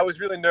 I was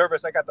really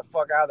nervous. I got the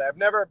fuck out of there. I've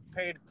never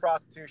paid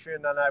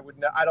prostitution, and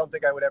I don't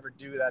think I would ever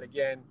do that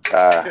again.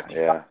 Yeah.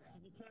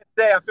 You can't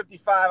say I'm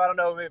 55. I don't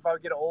know if I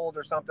would get old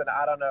or something.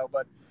 I don't know,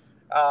 but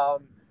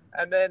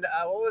and then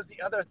what was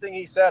the other thing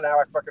he said? Now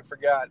I fucking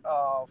forgot.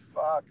 Oh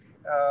fuck.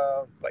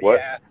 But what?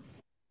 Yeah.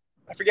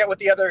 I forget what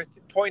the other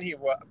point he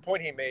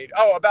made.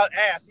 Oh, about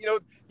ass.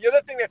 The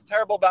other thing that's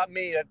terrible about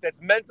me, that's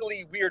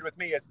mentally weird with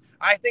me, is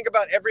I think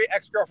about every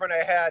ex-girlfriend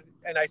I had,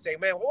 and I say,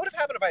 man, what would have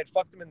happened if I had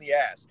fucked him in the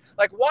ass?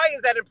 Like, why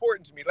is that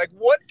important to me? Like,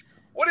 what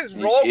is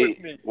wrong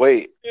with me?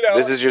 Wait,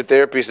 this is your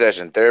therapy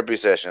session.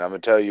 I'm going to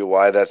tell you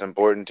why that's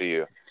important to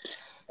you.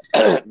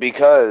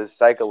 Because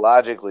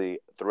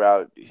psychologically,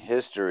 throughout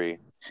history,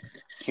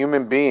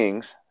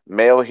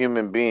 male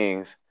human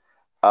beings,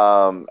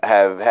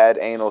 have had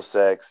anal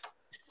sex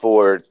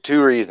for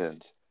 2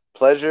 reasons: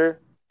 pleasure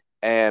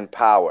and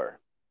power.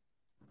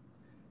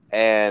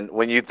 And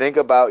when you think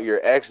about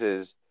your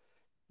exes,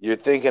 you're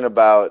thinking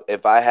about,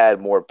 if I had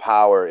more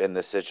power in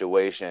the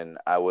situation,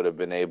 I would have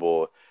been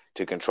able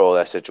to control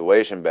that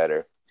situation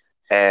better.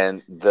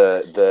 And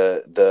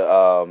the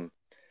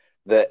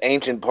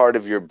ancient part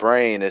of your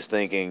brain is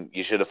thinking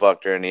you should have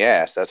fucked her in the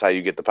ass. That's how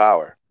you get the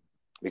power,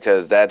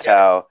 because that's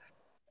how,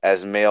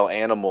 as male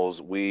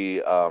animals,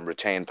 we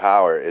retain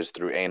power, is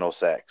through anal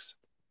sex.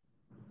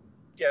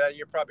 Yeah,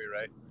 you're probably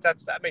right.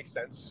 That makes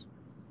sense.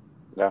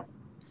 Yeah.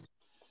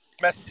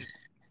 Messages.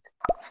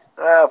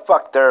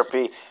 Fuck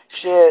therapy.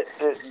 Shit,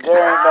 there ain't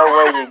no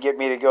way you get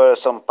me to go to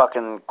some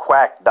fucking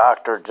quack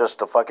doctor just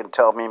to fucking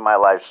tell me my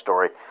life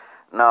story.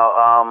 No,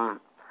 I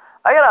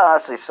gotta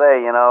honestly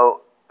say,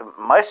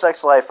 my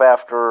sex life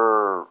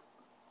after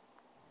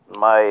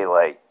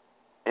my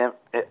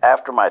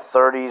after my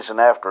 30s and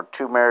after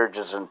 2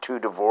 marriages and 2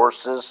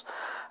 divorces,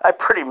 I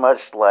pretty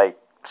much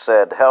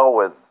said hell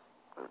with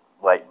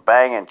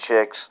banging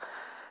chicks,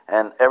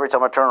 and every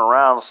time I turn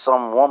around,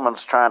 some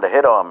woman's trying to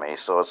hit on me.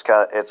 So it's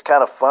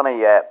kind of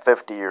funny at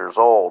 50 years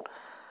old,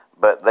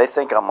 but they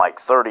think I'm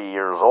 30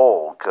 years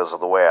old because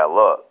of the way I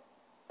look.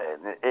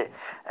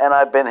 And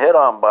I've been hit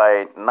on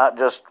by not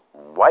just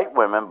white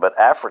women, but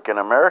African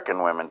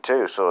American women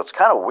too. So it's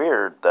kind of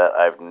weird that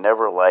I've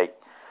never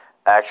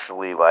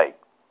actually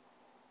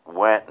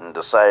went and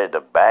decided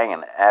to bang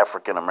an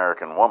African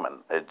American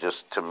woman. It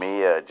just, to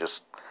me,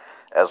 as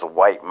a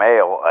white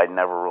male, I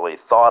never really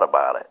thought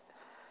about it.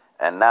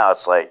 And now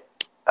it's I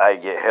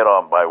get hit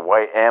on by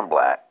white and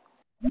black.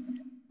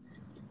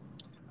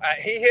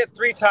 He hit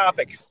 3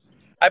 topics.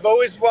 I've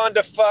always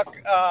wanted to fuck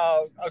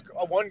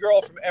one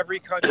girl from every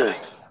country.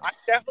 I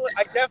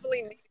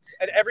definitely need,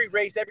 at every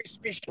race, every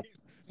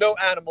species, no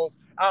animals.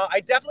 I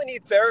definitely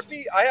need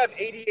therapy. I have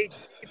ADHD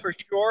for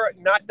sure,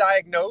 not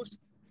diagnosed.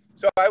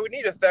 So I would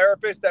need a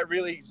therapist that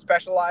really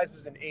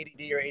specializes in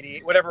ADD or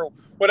ADHD,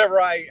 whatever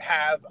I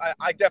have.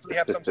 I definitely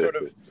have some sort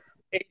of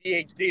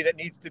ADHD that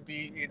needs to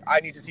be.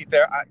 I need to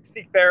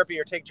seek therapy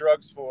or take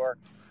drugs for.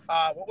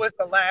 What was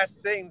the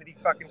last thing that he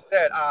fucking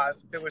said?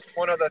 There was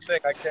one other thing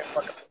I can't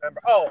fucking remember.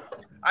 Oh,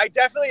 I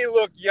definitely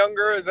look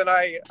younger than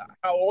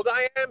how old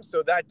I am,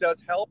 so that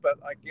does help. But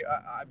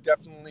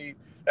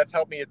that's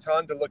helped me a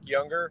ton to look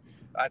younger.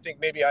 I think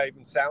maybe I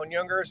even sound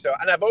younger. So,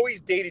 and I've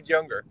always dated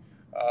younger.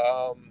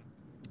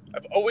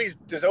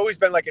 There's always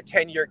been a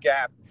 10-year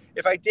gap.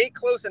 If I date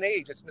close in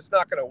age, it's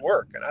not going to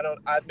work. And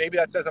maybe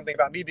that says something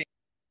about me being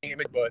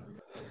image, but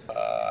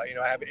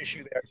I have an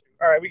issue there too.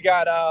 All right, we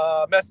got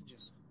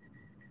messages.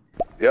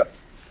 Yep.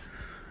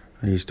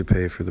 I used to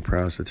pay for the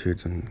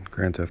prostitutes in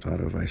Grand Theft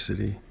Auto Vice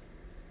City.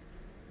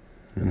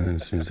 And then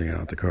as soon as they get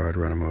out the car, I'd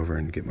run them over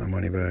and get my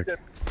money back.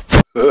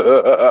 He's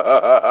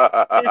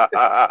gonna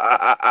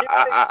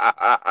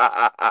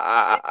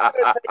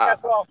take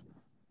us off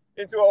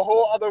into a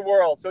whole other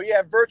world. So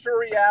yeah, virtual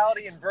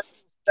reality and virtual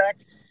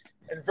sex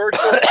and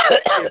virtual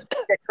is.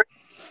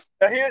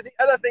 Now here's the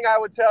other thing I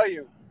would tell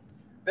you.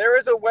 There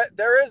is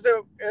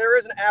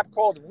an app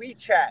called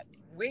WeChat.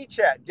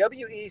 WeChat,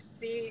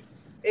 WeChat,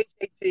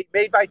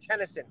 made by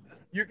Tennyson.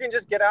 You can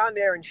just get on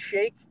there and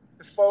shake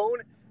the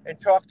phone and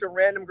talk to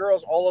random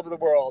girls all over the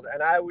world.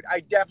 And I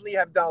definitely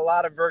have done a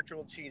lot of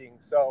virtual cheating.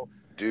 So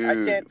I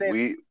can't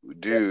say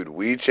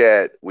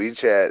WeChat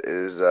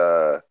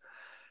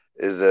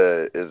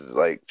is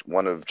like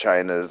one of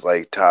China's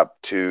like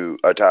top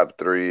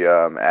 3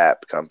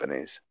 app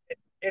companies.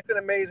 it's an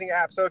amazing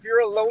app. So if you're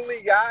a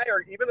lonely guy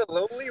or even a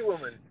lonely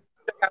woman,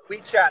 check out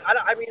WeChat.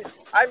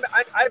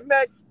 I've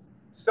met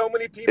so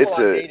many people on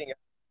dating apps.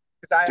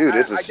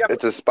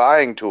 It's a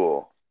spying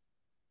tool.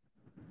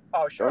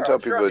 Oh, sure. Don't tell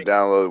people to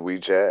download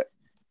WeChat.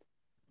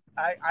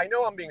 I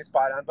know I'm being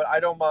spied on, but I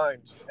don't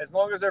mind as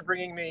long as they're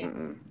bringing me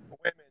women.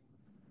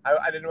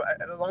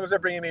 As long as they're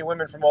bringing me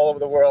women from all over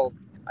the world,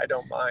 I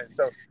don't mind.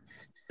 So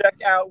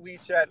check out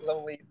WeChat,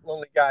 lonely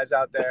guys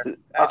out there. And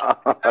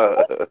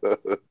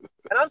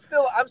I'm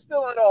still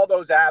on all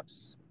those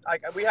apps. I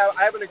have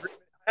an agreement.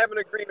 I have an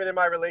agreement in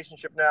my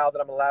relationship now that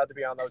I'm allowed to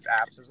be on those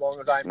apps as long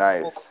as I'm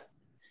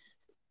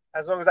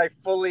as long as I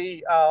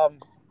fully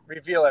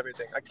reveal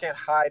everything. I can't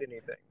hide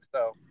anything.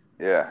 So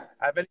yeah.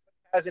 If anyone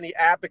has any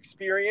app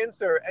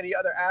experience or any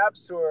other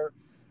apps, or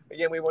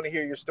again, we want to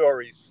hear your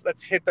stories.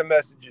 Let's hit the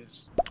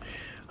messages.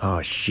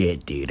 Oh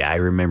shit, dude! I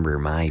remember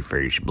my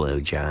first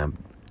blowjob.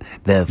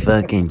 The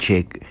fucking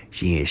chick,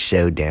 she is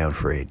so down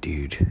for it,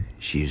 dude.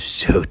 She is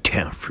so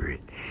down for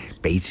it.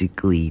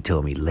 Basically,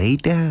 told me lay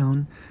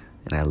down,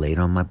 and I laid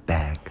on my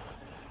back.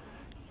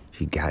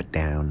 She got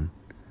down,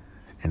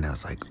 and I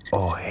was like,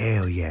 "Oh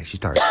hell yeah!" She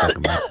started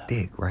sucking my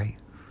dick, right?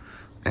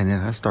 And then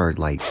I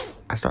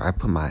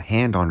put my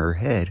hand on her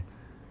head,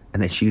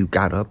 and then she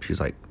got up.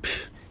 She's like,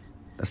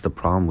 "That's the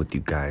problem with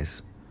you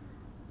guys.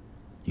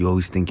 You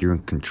always think you're in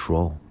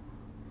control."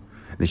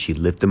 And then she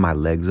lifted my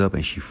legs up,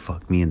 and she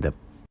fucked me in the.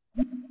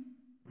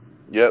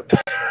 Yep.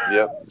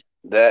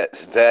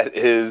 That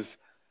is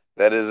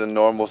a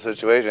normal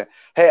situation.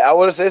 Hey, I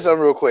want to say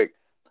something real quick.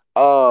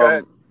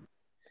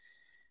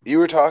 You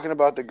were talking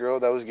about the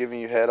girl that was giving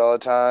you head all the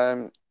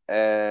time,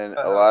 and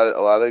a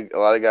lot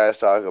of guys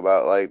talk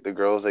about like the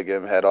girls that give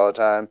them head all the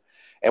time.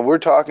 And we're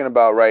talking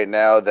about right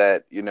now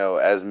that, you know,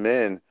 as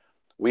men,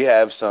 we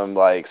have some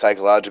like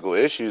psychological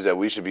issues that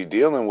we should be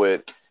dealing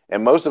with,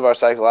 and most of our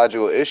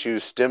psychological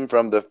issues stem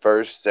from the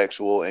first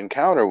sexual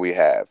encounter we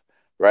have,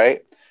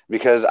 right?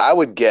 Because I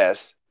would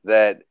guess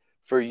that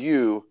for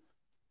you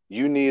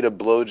need a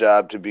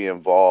blowjob to be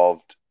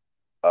involved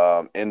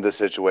in the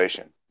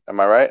situation. Am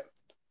I right?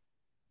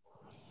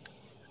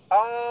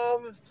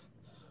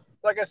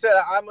 Like I said,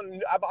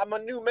 I'm a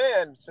new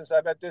man since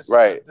I met this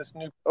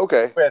new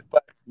okay.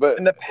 But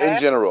in the past, in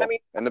general,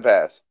 in the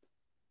past.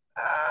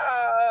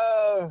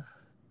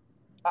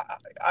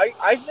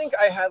 I think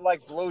I had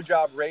like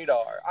blowjob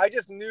radar. I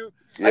just knew.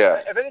 Yeah.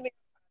 If anything,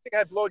 I think I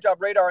had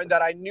blowjob radar, and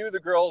that I knew the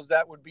girls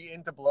that would be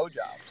into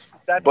blowjobs.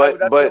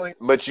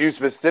 But you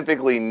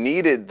specifically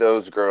needed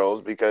those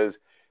girls because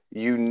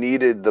you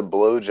needed the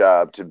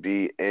blowjob to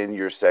be in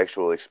your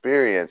sexual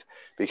experience,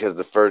 because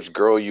the first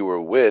girl you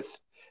were with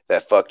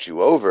that fucked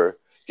you over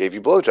gave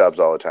you blowjobs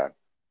all the time.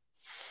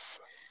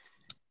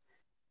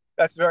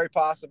 That's very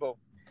possible.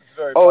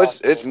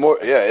 It's more.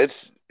 Yeah,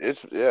 it's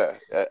yeah.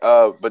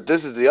 But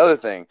this is the other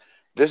thing.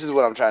 This is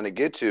what I'm trying to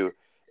get to.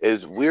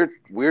 Is we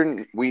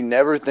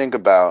never think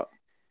about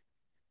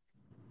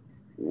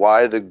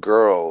why the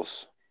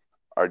girls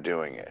are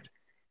doing it,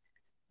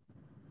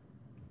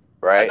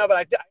 right? I know,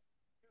 but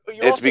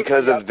it's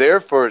because of their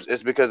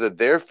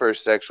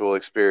first sexual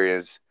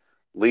experience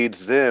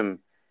leads them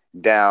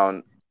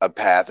down a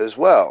path as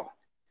well,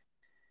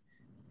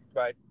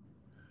 right?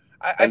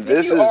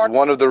 This is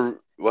one of the.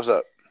 What's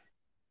up?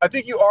 I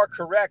think you are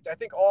correct. I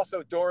think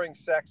also during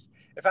sex,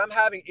 if I'm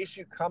having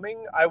issue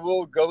coming, I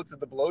will go to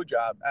the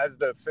blowjob as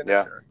the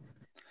finisher.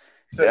 Yeah.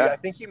 So yeah, I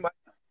think you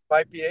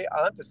might be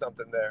onto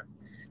something there.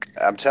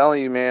 I'm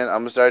telling you, man.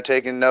 I'm gonna start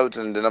taking notes,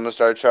 and then I'm gonna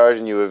start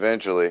charging you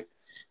eventually.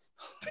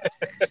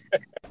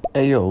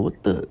 Hey yo,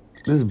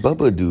 this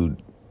Bubba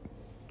dude?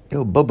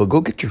 Yo, Bubba,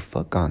 go get your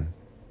fuck on.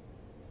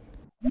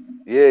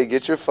 Yeah,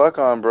 get your fuck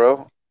on,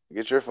 bro.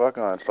 Get your fuck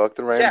on. Fuck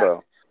the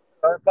rainbow.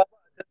 Yeah.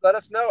 Let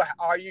us know.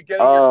 Are you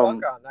getting your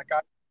fuck on? That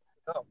guy.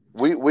 No.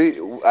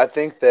 I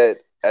think that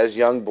as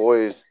young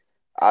boys,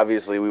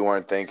 obviously we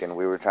weren't thinking,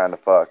 we were trying to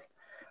fuck.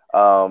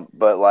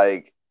 But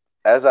like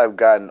as I've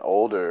gotten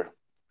older,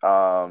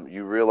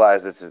 you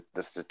realize it's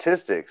the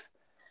statistics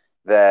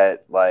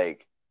that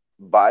like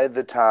by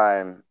the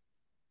time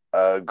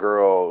a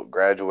girl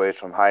graduates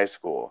from high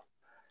school,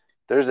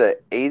 there's an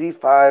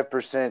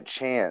 85%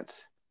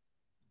 chance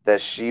that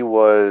she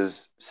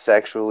was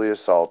sexually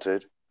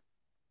assaulted.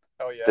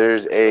 Oh yeah.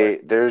 There's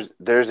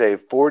a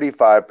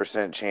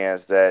 45%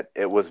 chance that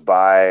it was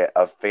by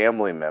a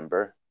family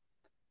member.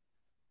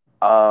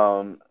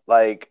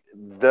 Like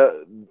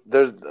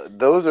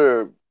those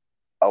are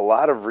a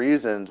lot of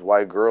reasons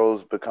why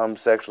girls become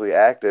sexually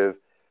active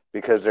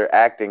because they're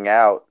acting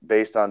out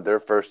based on their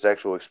first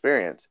sexual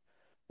experience,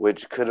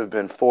 which could have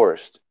been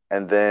forced.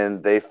 And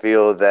then they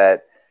feel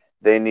that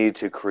they need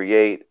to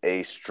create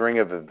a string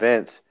of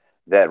events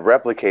that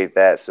replicate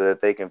that so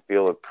that they can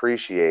feel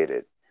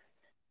appreciated.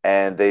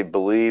 And they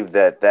believe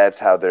that that's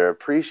how they're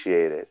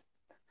appreciated.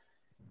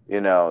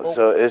 Well,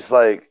 So it's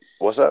like,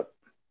 what's up?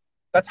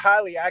 that's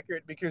highly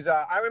accurate because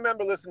I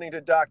remember listening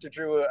to Dr.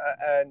 Drew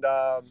and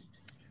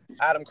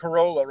Adam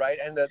Carolla, right?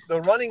 And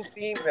the running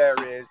theme there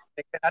is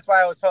that's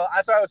why I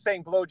was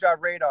saying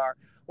blowjob radar.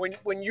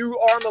 When you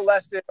are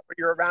molested or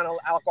you're around an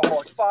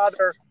alcoholic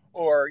father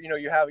or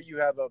you have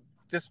a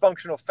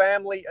dysfunctional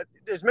family,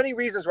 there's many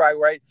reasons why,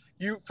 right?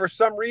 You for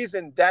some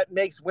reason that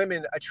makes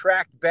women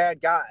attract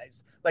bad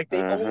guys. Like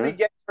they only Mm-hmm.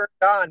 get turned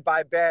on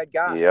by bad Yep.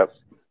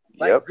 guys.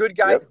 Like Yep. good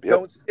guys Yep. Yep.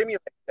 don't stimulate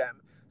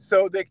them.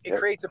 So it Yep.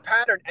 creates a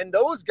pattern, and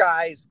those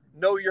guys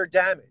know you're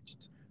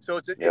damaged. So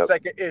it's Yep.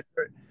 like it's.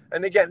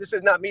 And again, this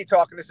is not me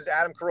talking. This is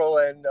Adam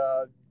Carolla and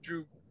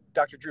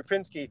Dr. Drew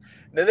Pinsky.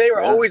 And then they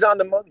were Yeah. always on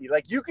the money.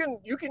 Like you can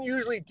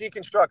usually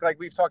deconstruct. Like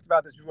we've talked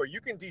about this before.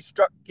 You can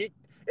deconstruct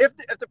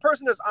if the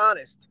person is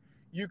honest.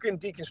 You can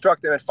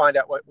deconstruct them and find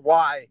out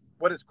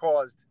what has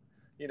caused.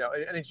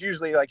 And it's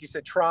usually like you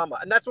said, trauma,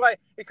 and that's why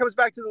it comes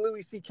back to the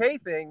Louis C.K.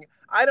 thing.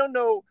 I don't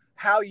know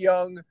how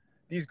young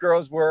these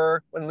girls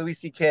were when Louis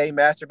C.K.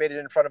 masturbated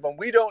in front of them.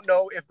 We don't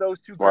know if those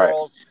two Right.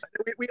 girls,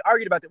 we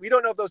argued about that. We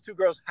don't know if those two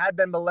girls had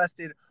been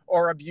molested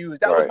or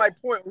abused. That was Right. my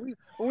point.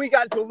 When we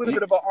got into a little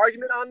bit of an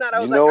argument on that, I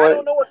was You like, know I what?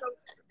 don't know what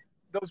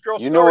those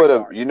girls' You know stories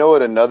what? are. You know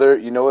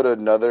what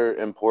another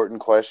important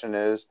question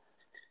is,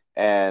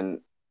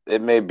 and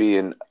it may be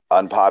an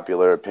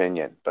unpopular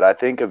opinion, but I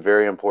think a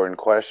very important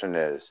question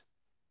is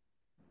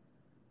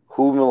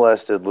who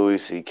molested Louis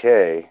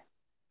C.K.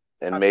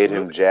 and made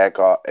him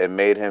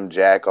Absolutely.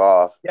 jack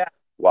off Yeah,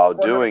 while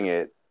 100%. doing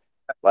it?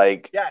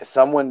 Like Yes.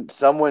 someone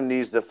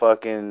needs to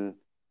fucking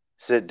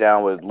sit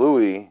down with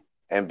Louis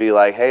and be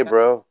like, "Hey,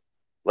 bro,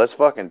 let's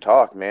fucking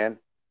talk, man.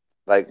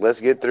 Like,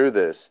 let's get through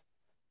this."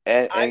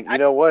 And you I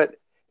know what?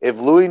 If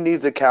Louis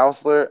needs a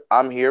counselor,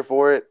 I'm here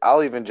for it.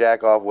 I'll even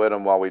jack off with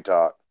him while we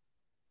talk.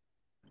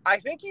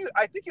 think you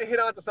hit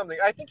onto something.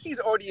 I think he's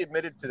already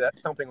admitted to that,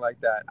 something like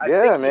that.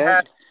 Yeah,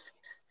 man.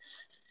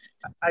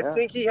 I Yeah.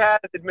 think he has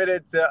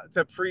admitted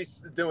to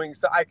priests doing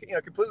so.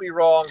 Completely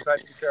wrong, so I have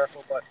to be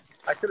careful. But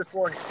I could have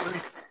sworn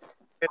Louis.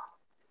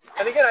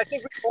 And again, I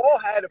think we've all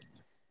had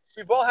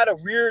a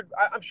weird.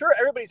 I'm sure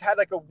everybody's had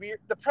like a weird.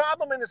 The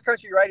problem in this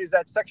country, right, is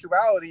that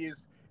sexuality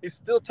is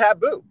still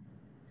taboo.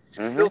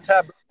 Mhm. Still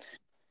taboo.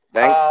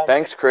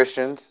 Thanks,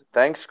 Christians.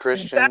 Thanks,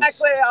 Christians.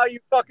 Exactly how you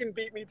fucking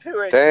beat me to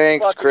it.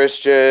 Thanks,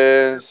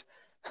 Christians.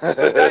 But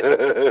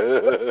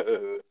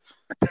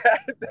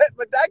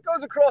that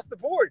goes across the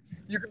board.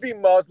 You could be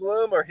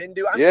Muslim or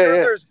Hindu. I'm sure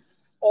Yeah. there's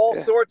all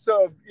Yeah. sorts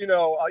of, you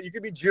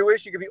could be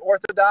Jewish, you could be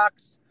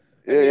Orthodox.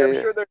 I mean,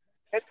 I'm sure there's.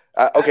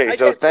 Okay,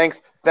 so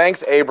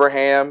thanks,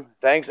 Abraham.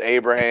 Thanks,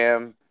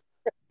 Abraham.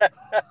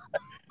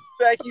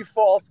 Thank you,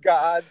 false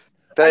gods.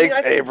 Thanks,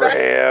 I think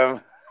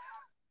Abraham.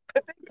 I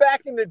think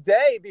back in the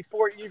day,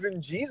 before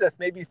even Jesus,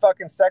 maybe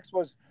fucking sex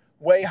was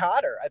way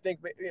hotter. I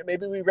think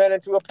maybe we ran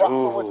into a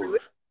problem with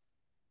religion,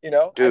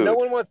 and Dude, no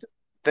one wants to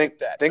think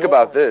that. think No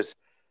about one- this.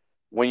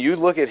 When you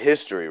look at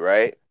history,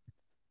 right?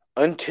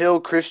 Until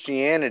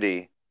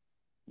Christianity,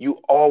 you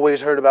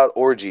always heard about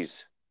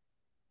orgies.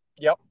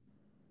 Yep.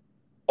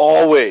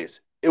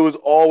 Always. It was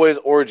always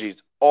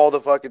orgies all the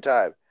fucking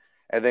time.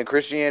 And then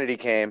Christianity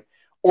came,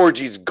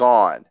 orgies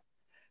gone.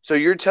 So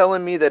you're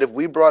telling me that if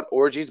we brought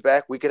orgies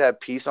back, we could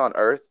have peace on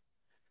earth?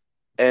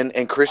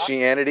 And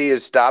Christianity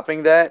is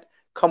stopping that?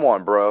 Come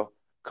on, bro.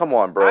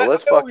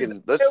 Let's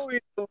fucking I always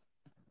believed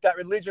that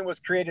religion was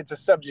created to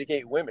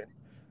subjugate women,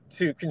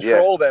 to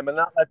control them and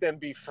not let them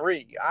be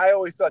free. I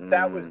always thought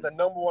that was the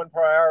number one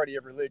priority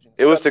of religion.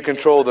 It was to subjugate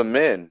control women. the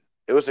men.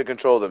 It was to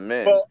control the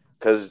men. Well,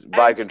 Because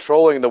by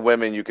controlling the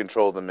women, you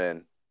control the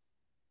men.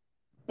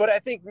 But I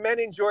think men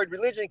enjoyed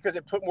religion because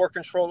it put more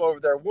control over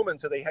their woman,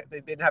 so they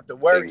didn't have to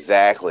worry.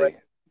 Exactly. Right?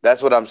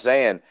 That's what I'm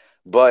saying.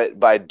 But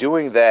by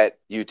doing that,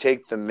 you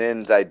take the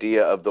men's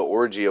idea of the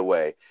orgy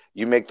away.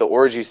 You make the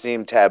orgy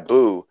seem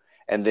taboo,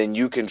 and then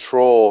you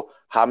control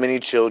how many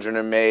children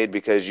are made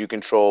because you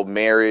control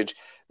marriage.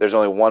 There's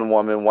only one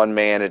woman, one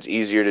man. It's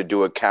easier to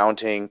do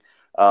accounting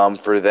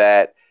for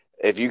that.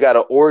 If you got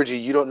an orgy,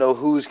 you don't know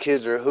whose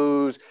kids are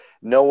whose.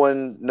 No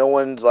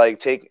one's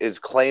like is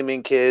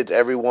claiming kids.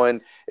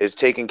 Everyone is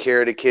taking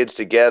care of the kids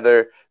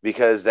together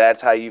because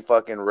that's how you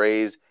fucking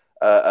raise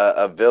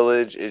a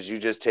village, is you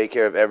just take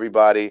care of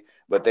everybody.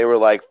 But they were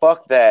like,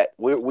 fuck that.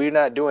 We're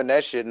not doing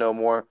that shit no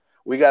more.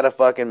 We got to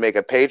fucking make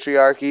a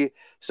patriarchy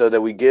so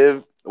that we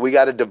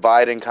got to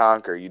divide and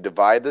conquer. You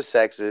divide the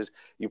sexes,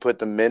 you put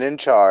the men in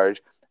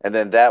charge, and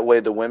then that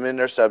way the women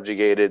are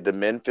subjugated, the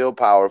men feel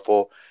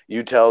powerful.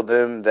 You tell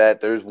them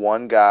that there's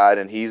one God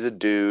and he's a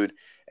dude,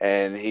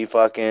 and he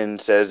fucking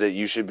says that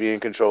you should be in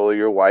control of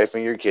your wife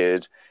and your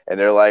kids, and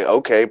they're like,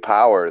 okay,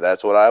 power,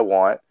 that's what I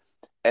want.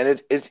 And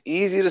it's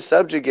easy to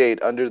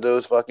subjugate under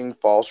those fucking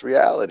false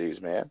realities,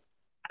 man.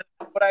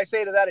 What I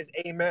say to that is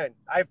amen.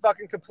 I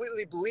fucking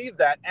completely believe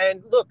that.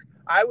 And look,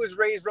 I was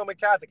raised Roman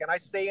Catholic, and I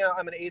say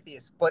I'm an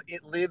atheist, but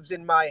it lives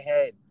in my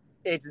head.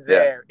 It's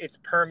there. It's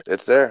permanent.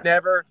 It's there.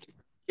 Never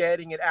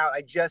getting it out.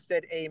 I just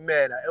said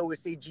amen. I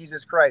always say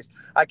Jesus Christ.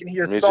 I can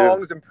hear Me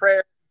songs too. and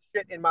prayers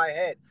shit in my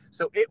head.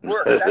 So it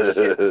works. That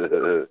shit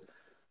works.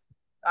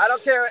 I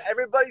don't care.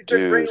 Everybody's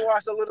been Dude.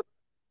 brainwashed a little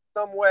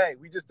some way.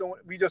 We just don't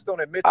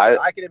admit to it.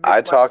 I can admit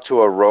I talked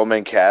to a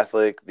Roman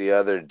Catholic the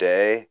other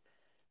day.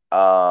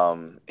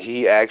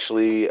 He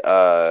actually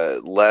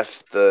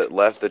left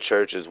the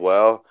church as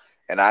well,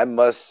 and I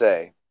must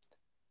say,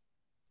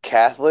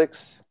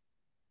 Catholics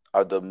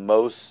are the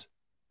most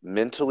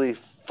mentally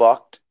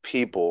fucked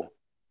people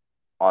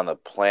on the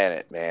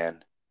planet,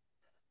 man.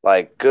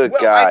 Like, good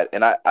God.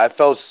 And I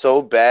felt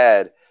so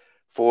bad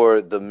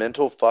for the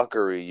mental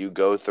fuckery you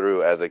go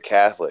through as a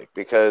Catholic,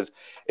 because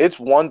it's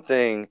one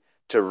thing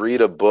to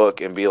read a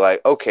book and be like,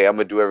 okay, I'm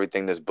going to do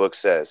everything this book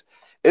says.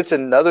 It's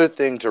another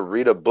thing to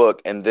read a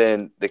book and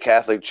then the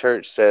Catholic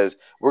Church says,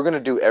 we're going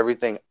to do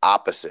everything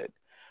opposite.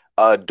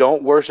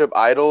 Don't worship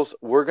idols.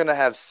 We're going to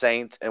have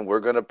saints and we're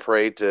going to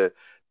pray to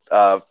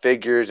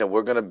figures and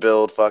we're going to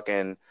build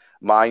fucking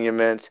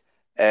monuments.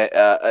 And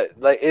the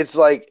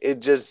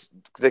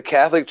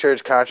Catholic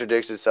Church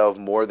contradicts itself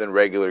more than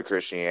regular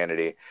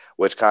Christianity,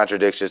 which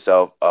contradicts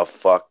itself a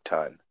fuck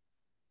ton.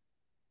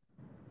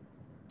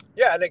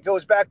 Yeah, and it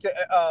goes back to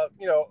a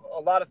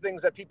lot of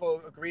things that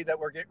people agree that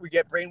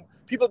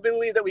people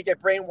believe that we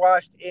get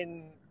brainwashed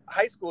in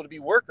high school to be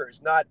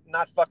workers, not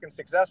fucking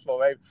successful,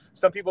 right?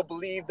 Some people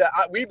believe that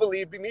we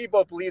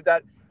both believe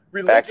that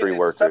religion Factory is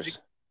workers.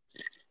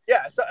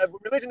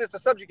 Religion is to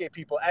subjugate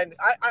people, and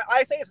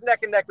I say it's neck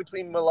and neck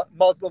between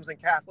Muslims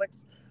and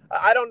Catholics.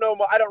 I don't know.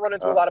 I don't run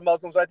into a lot of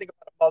Muslims, but I think a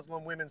lot of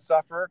Muslim women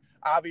suffer,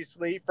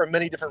 obviously, for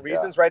many different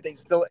reasons, right? They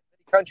still, in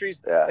many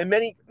countries, in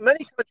many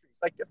countries,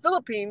 like the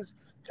Philippines,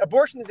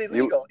 abortion is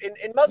illegal. In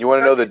Muslim you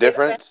want to know the countries,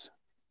 difference?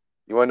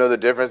 You want to know the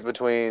difference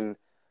between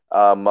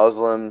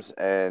Muslims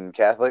and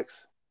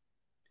Catholics?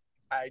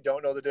 I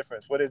don't know the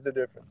difference. What is the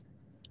difference?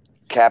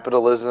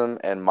 Capitalism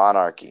and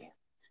monarchy.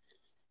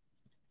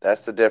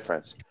 That's the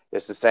difference.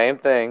 It's the same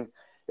thing,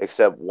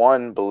 except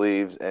one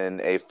believes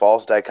in a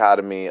false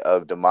dichotomy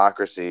of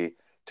democracy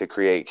to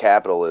create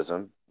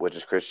capitalism, which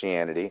is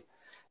Christianity,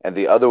 and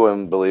the other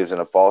one believes in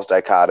a false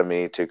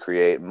dichotomy to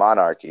create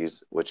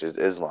monarchies, which is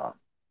Islam.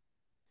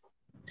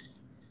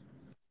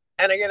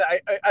 And again,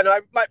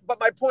 but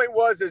my point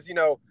is,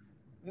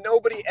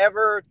 nobody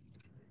ever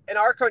in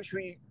our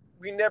country,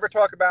 we never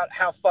talk about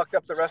how fucked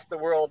up the rest of the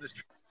world is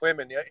treating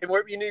women. We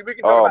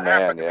can talk about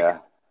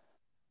Africa,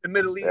 the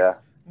Middle East. Yeah.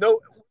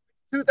 No,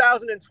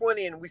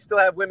 2020, and we still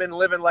have women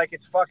living like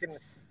it's fucking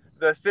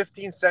the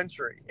 15th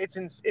century. It's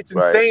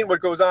insane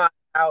what goes on.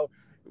 How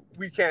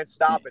we can't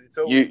stop it. It's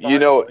you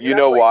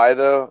know why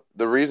though?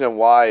 The reason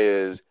why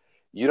is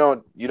you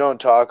don't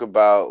talk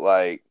about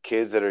like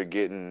kids that are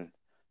getting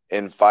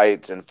in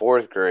fights in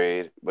 4th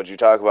grade, but you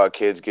talk about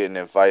kids getting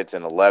in fights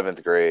in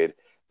 11th grade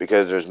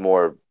because there's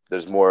more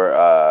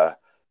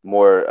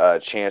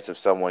chance of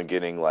someone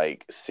getting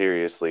like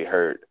seriously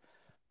hurt.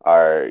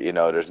 Or,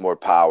 there's more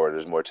power,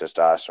 there's more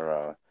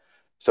testosterone.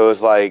 So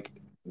it's like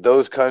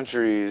those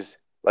countries,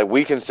 like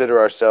we consider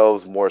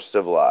ourselves more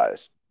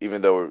civilized,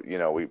 even though,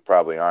 we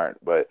probably aren't,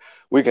 but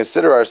we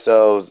consider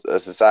ourselves a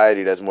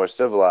society that's more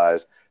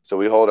civilized. So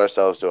we hold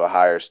ourselves to a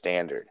higher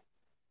standard.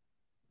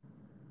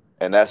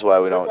 And that's why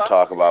we don't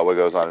talk about what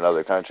goes on in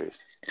other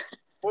countries.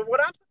 Well, what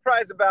I'm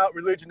surprised about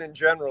religion in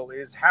general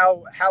is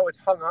how it's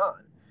hung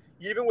on.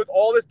 Even with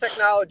all this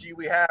technology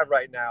we have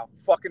right now,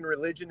 fucking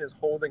religion is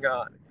holding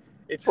on.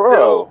 It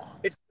still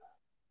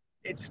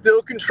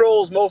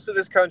controls most of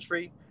this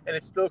country, and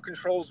it still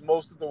controls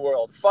most of the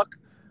world.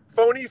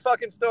 Phony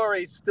fucking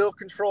stories still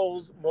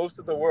controls most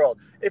of the world.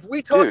 If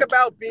we talk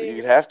about being,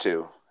 you have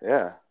to,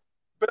 yeah.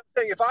 But I'm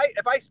saying if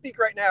I speak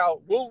right now,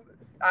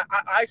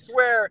 I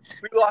swear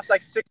we lost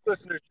like 6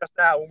 listeners just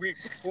now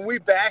when we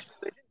bash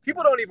religion.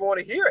 People don't even want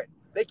to hear it.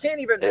 They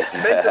can't even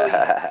mentally. You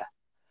know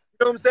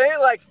what I'm saying?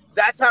 Like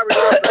that's how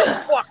religion.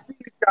 Like, fuck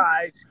these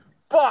guys.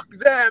 Fuck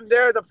them.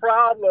 They're the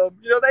problem.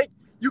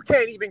 You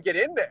can't even get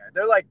in there.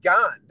 They're like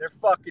gone. They're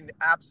fucking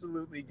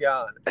absolutely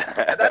gone.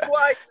 And that's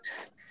why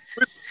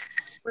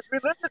with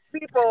religious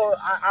people,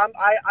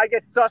 I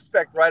get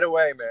suspect right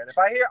away, man. If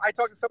I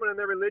talk to someone and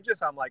they're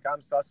religious, I'm like,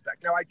 I'm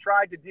suspect. Now I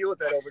tried to deal with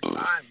that over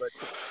time, but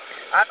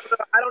I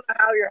don't know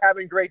how you're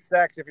having great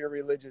sex if you're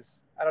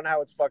religious. I don't know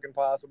how it's fucking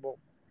possible.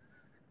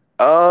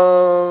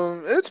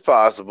 It's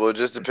possible. It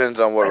just depends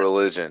on what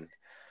religion.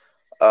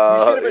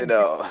 Have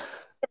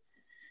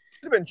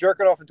been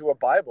jerking off into a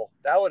Bible.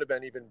 That would have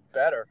been even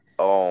better.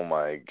 Oh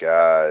my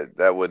God,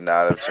 that would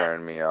not have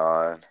turned me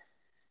on.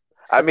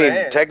 I mean,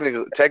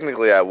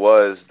 technically, I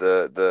was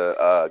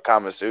the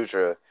Kama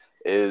Sutra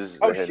is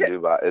the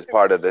Hindu is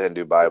part of the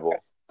Hindu Bible.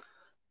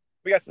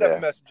 We got 7 Yeah.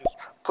 messages.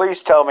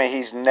 Please tell me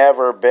he's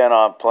never been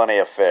on Plenty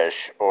of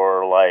Fish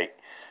or like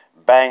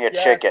Bang a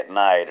Chick Yes. at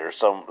Night or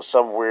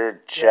some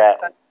weird Yeah.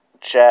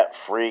 chat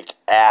freak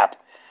app.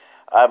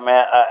 I mean,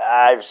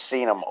 I've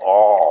seen them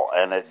all,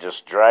 and it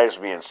just drives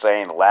me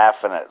insane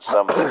laughing at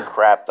some of the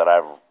crap that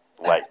I've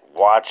like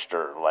watched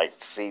or like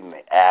seen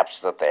the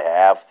apps that they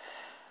have.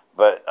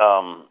 But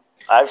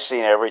I've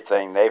seen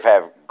everything. They've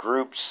had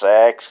group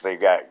sex.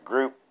 They've got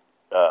group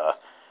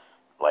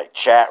like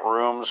chat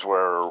rooms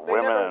where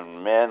women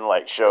and men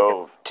like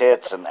show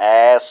tits and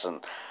ass,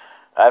 and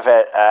I've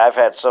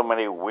had so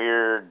many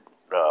weird.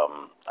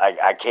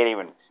 I can't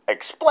even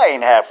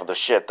explain half of the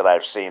shit that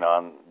I've seen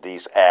on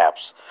these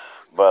apps,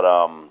 but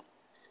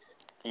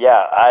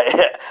yeah,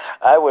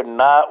 I would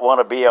not want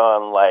to be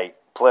on like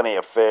Plenty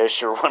of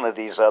Fish or one of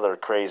these other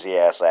crazy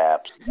ass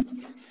apps.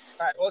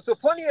 All right. Well, so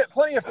Plenty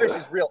of Fish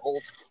is real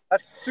old.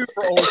 That's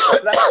super old. So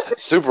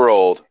that's Super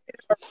old.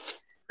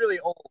 really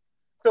old.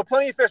 So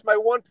Plenty of Fish, my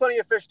one Plenty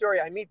of Fish story,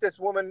 I meet this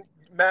woman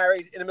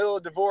married in the middle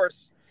of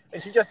divorce,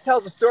 and she just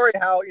tells a story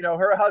how,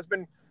 her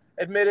husband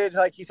admitted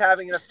like he's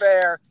having an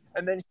affair,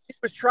 and then she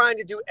was trying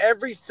to do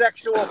every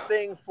sexual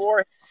thing for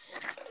him.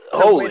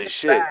 Holy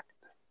shit. Back.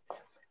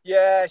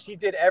 Yeah, she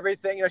did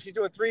everything. She's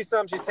doing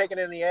threesomes, she's taking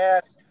it in the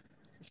ass.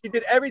 She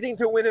did everything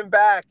to win him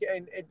back,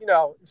 and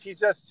she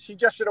just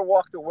should have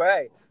walked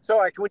away. So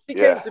like when she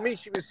came to me,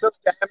 she was so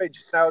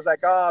damaged, and I was like,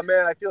 oh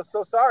man, I feel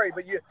so sorry.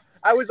 But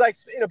I was like,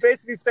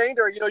 basically saying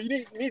to her, you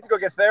need to go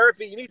get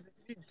therapy. You need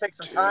to take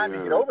some time to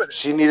get over this.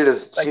 She needed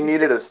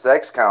a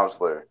sex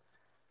counselor.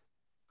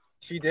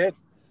 She did.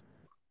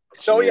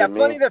 So yeah,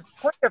 plenty of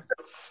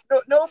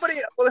nobody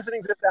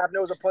listening to this app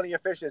knows what Plenty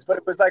of Fish is, but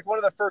it was like one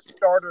of the first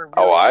starter.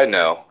 Oh, I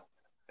know.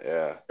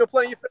 Yeah.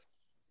 Plenty of Fish.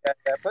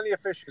 Yeah, Plenty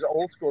of Fish is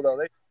old school though.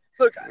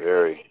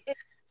 Very.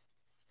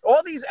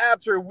 All these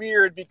apps are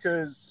weird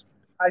because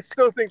I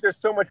still think there's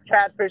so much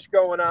catfish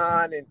going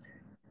on, and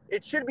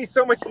it should be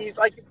so much easier.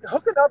 Like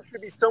hooking up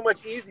should be so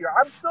much easier.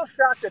 I'm still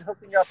shocked that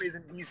hooking up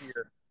isn't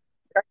easier.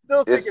 I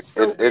still think it's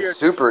so weird. It's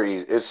super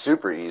easy. It's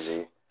super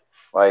easy.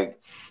 Like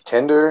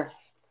Tinder,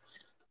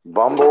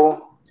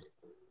 Bumble.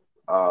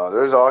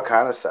 There's all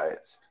kind of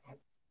sites.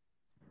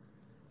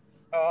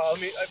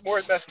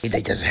 More messages. I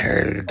just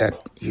heard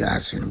that you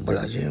asked in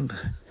blowjob.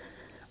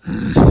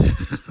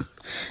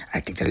 I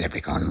think the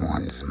leprechaun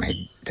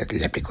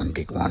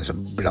dick wants a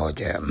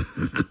blowjob.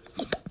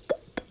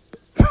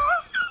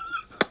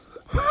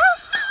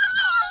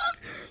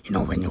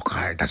 When your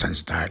car doesn't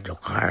start your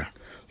car,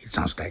 it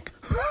sounds like.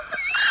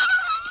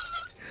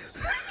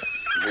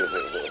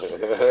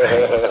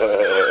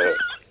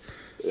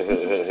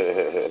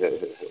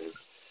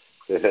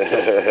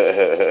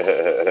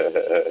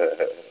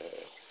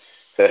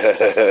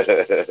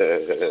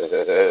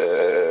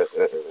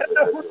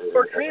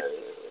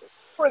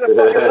 For the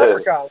fucking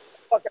leprechaun,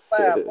 fucking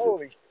laugh.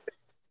 Holy shit.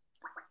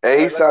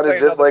 Hey, he sounded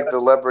just like the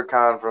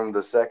leprechaun from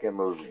the second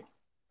movie.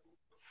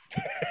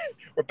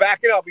 We're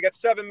backing up. We got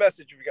 7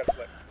 messages we got to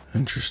play.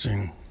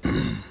 Interesting.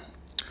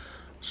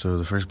 So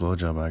the first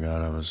blowjob I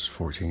got, I was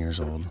 14 years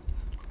old.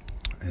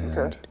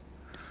 And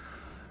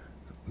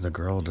the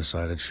girl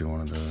decided she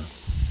wanted to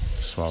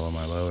swallow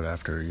my load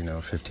after,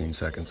 15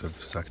 seconds of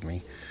sucked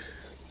me.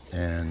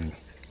 And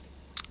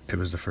it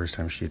was the first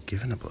time she had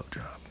given a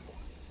blowjob.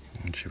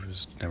 And she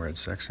never had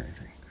sex or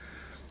anything.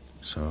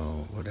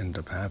 So what ended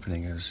up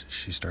happening is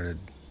she started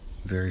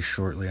very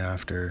shortly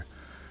after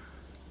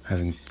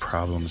having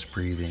problems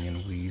breathing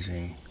and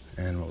wheezing.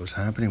 And what was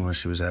happening was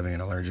she was having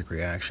an allergic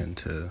reaction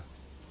to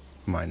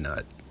my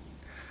nut.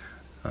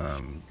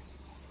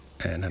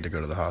 And had to go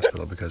to the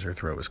hospital because her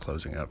throat was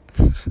closing up.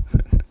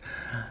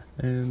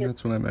 And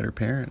that's when I met her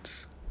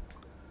parents.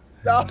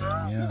 And,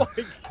 yeah,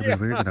 it was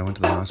weird that I went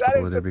to the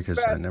hospital with her because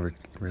I never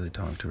really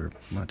talked to her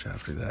much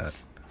after that.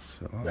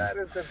 So that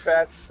is the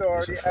best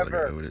story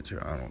ever. I owed it to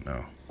her. I don't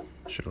know.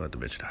 Should have let the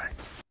bitch die.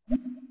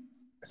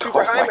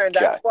 Super high, man.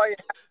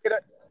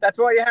 That's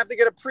why you have to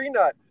get a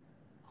pre-nut.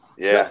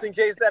 Yeah. Just in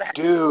case that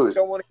happens.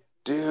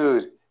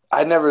 Dude,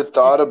 I never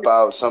thought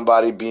about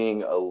somebody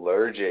being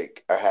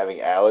allergic or having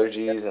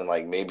allergies, and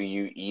like maybe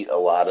you eat a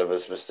lot of a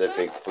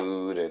specific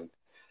food, and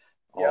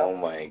oh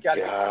my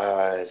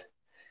god,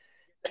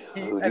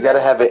 dude, you gotta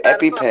have an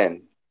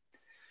EpiPen.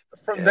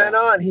 From then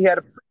on, he had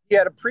a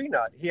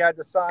pre-nut. He had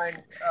to sign,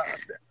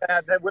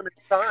 have women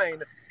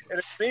sign an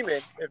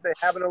agreement if they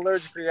have an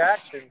allergic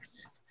reaction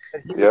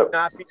that he would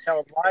not be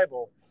held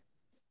liable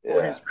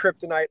for his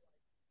kryptonite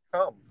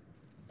come.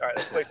 All right,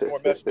 let's play some more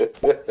messages.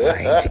 Why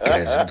the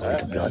girls going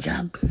to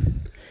blowjob?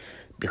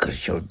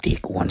 Because your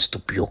dick wants to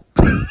puke.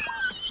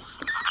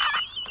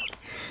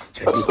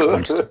 Your dick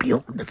wants to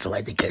puke. That's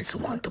why the girls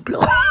want to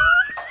blow.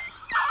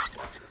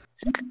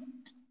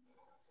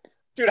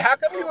 Dude, how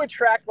come you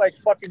attract like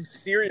fucking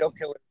serial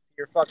killers to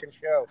your fucking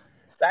show?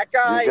 That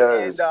guy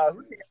and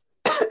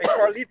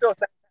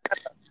Carlitos.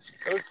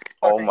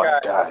 Oh my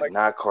god,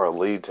 not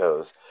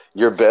Carlitos.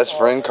 Your best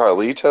friend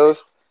Carlitos?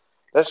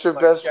 That's your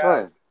best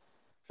friend.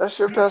 That's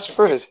your best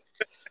friend.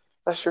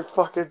 That's your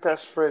fucking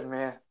best friend,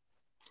 man.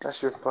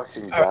 That's your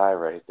fucking All right. guy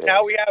right there.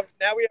 Now we have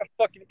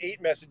fucking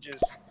 8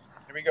 messages.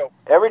 Here we go.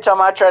 Every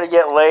time I try to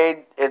get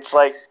laid, it's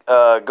like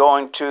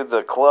going to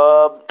the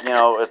club. You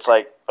know, it's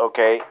like,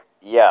 okay,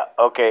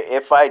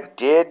 if I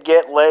did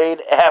get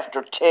laid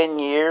after 10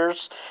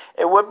 years,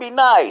 it would be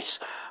nice.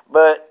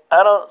 But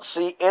I don't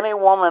see any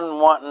woman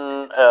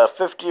wanting a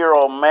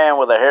 50-year-old man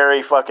with a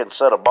hairy fucking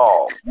set of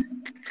balls.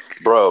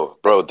 Bro,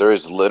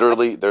 there's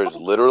literally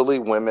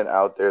women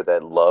out there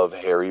that love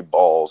hairy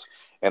balls,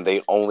 and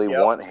they only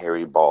want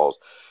hairy balls.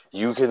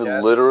 You can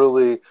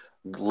literally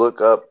look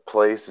up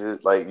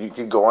places, like you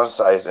can go on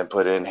sites and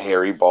put in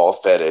hairy ball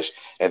fetish,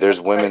 and there's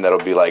women that'll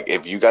be like,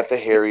 if you got the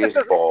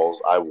hairiest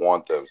balls, I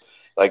want them.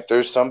 Like,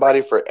 there's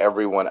somebody for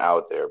everyone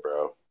out there,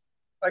 bro.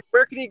 Like,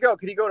 where could he go?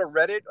 Could he go to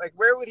Reddit? Like,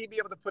 where would he be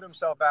able to put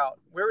himself out?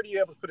 Where would he be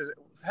able to put his...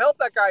 Help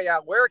that guy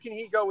out. Where can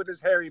he go with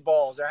his hairy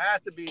balls? There has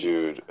to be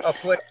a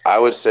place. I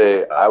would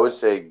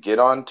say get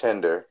on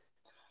Tinder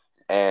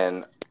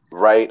and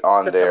write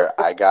on there,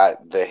 I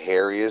got the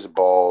hairiest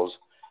balls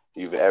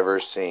you've ever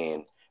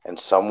seen. And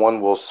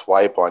someone will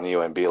swipe on you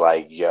and be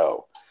like,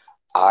 yo,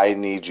 I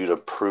need you to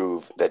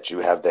prove that you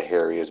have the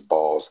hairiest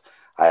balls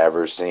I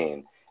ever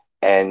seen.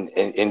 And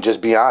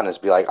just be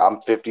honest. Be like,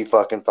 I'm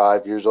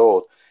 55 years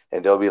old.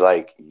 And they'll be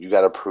like, you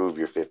got to prove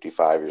you're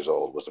 55 years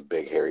old with some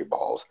big hairy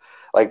balls.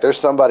 Like, there's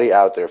somebody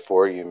out there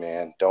for you,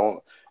 man.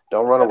 Don't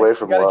run away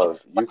from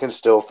love. You can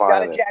still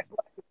find it.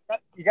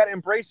 You got to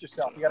embrace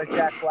yourself. You got to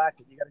Jack Black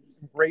it. You got to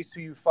embrace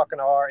who you fucking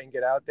are and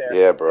get out there.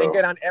 Yeah, bro. And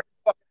get on every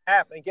fucking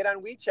app and get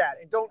on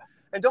WeChat and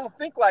don't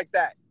think like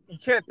that. You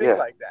can't think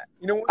like that.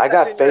 You know, I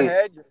got faith.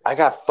 I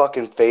got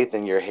fucking faith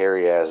in your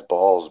hairy ass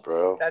balls,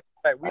 bro. That's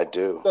right. I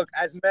do. Look,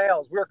 as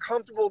males, we're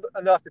comfortable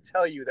enough to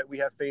tell you that we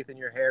have faith in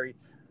your hairy.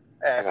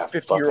 I got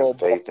 50-year-old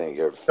faith in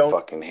your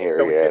fucking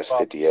hairy ass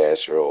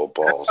 50-ass-year-old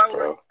balls,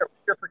 bro. We're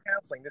here for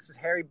counseling. This is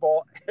Hairy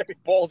Balls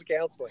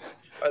counseling.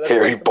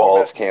 Hairy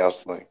Balls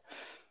counseling.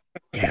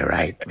 Yeah,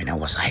 right. When I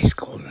was high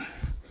school,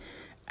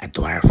 a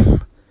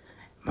dwarf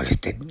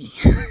molested me.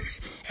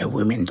 A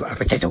woman dwarf.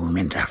 It's just a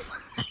woman dwarf.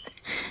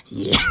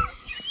 Yeah.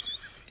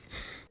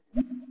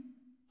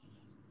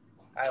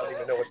 I don't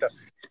even know what the...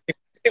 I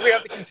think we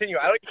have to continue.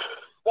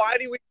 Why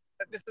do we...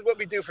 This is what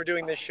we do for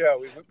doing this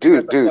show.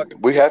 Dude,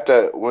 we have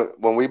to,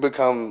 when we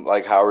become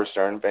like Howard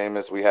Stern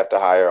famous, we have to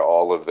hire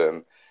all of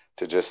them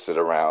to just sit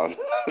around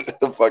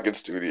the fucking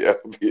studio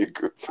being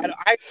goofy.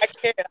 I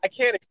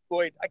can't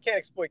exploit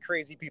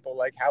crazy people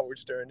like Howard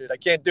Stern did. I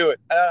can't do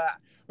it.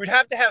 We'd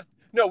have to have,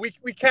 no, we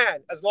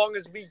can, as long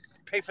as we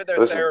pay for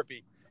their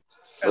therapy.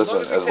 As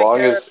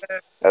long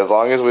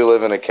as we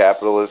live in a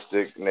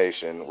capitalistic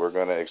nation, we're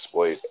going to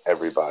exploit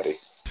everybody.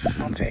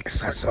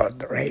 Sex,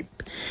 assault,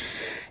 rape.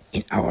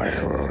 In our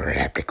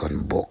Leprechaun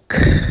book,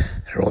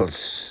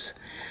 rules,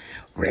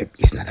 rape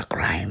is not a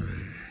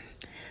crime.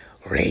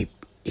 Rape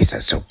is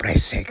a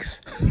surprise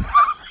sex.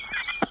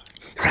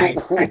 Right?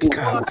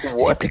 Article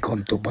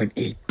Leprechaun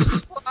 2.8.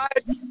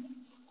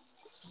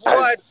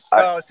 What?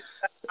 That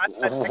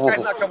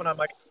guy's not coming on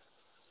my...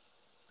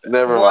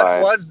 Never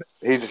mind. Was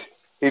that?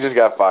 He just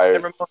got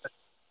fired. Never mind.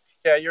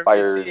 Yeah, you're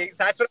fired.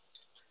 That's what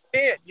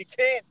you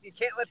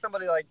can't let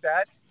somebody like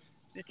that.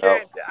 You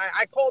can't. Oh.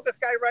 I called this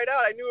guy right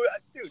out. I knew,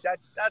 dude.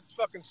 That's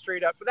fucking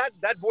straight up. But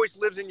that voice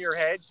lives in your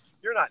head.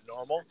 You're not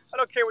normal. I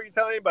don't care what you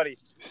tell anybody.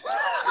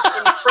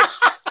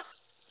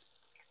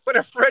 When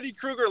a Freddy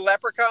Krueger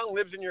leprechaun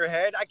lives in your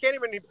head, I can't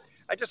even.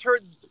 I just heard.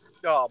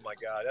 Oh my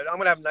god! I'm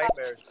gonna have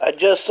nightmares. I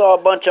just saw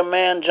a bunch of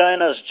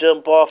manginas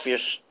jump off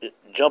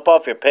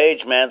your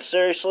page, man.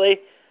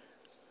 Seriously,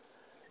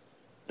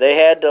 they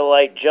had to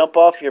like jump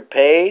off your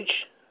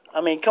page.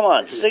 I mean, come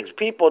on. 6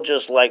 people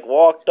just like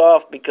walked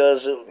off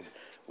because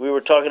we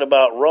were talking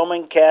about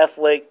Roman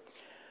Catholic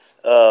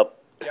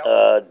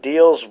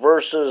deals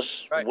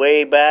versus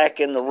way back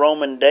in the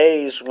Roman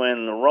days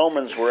when the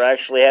Romans were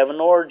actually having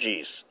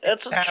orgies.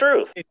 That's the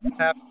truth. It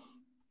happened.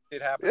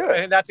 Yeah.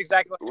 And that's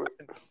exactly what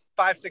happened.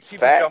 5-6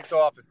 people jumped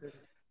off.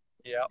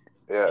 Yeah.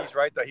 He's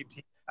right, though.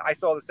 I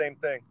saw the same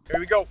thing. Here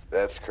we go.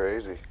 That's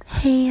crazy.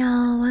 Hey,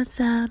 y'all. What's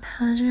up?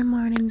 How's your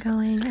morning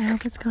going? I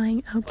hope it's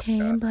going okay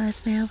and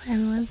blessed. I hope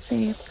everyone's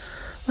safe.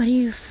 What are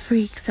you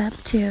freaks up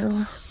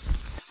to?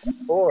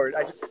 Lord,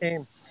 I just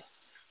came.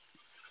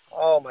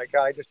 Oh, my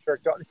God. I just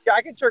jerked off. Yeah,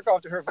 I can jerk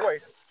off to her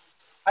voice.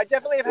 I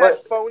definitely have had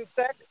phone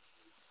sex.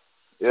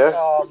 Yeah?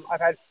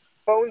 I've had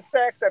phone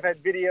sex. I've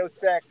had video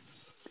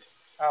sex.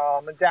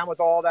 I'm down with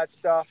all that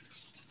stuff.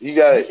 You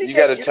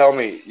gotta tell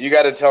me. You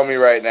gotta tell me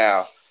right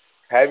now.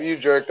 Have you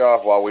jerked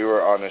off while we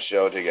were on the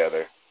show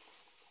together?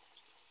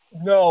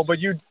 No,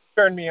 but you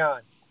turned me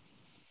on.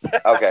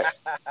 Okay.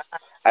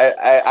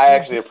 I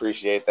actually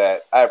appreciate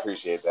that. I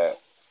appreciate that.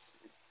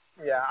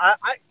 Yeah,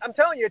 I'm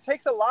telling you, it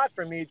takes a lot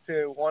for me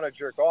to want to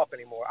jerk off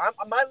anymore.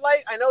 My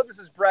life, I know this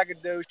is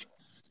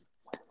braggadocious,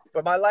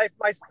 but my life,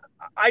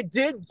 I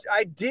did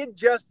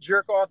just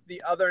jerk off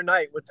the other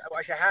night, which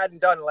I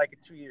hadn't done in like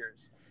 2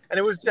 years, and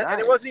it was just, and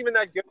it wasn't even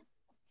that good.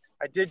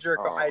 I did jerk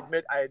off. I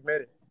admit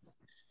it.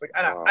 But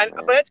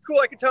it's cool.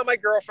 I can tell my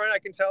girlfriend. I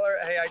can tell her,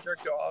 hey, I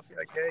jerked off.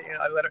 Like, hey,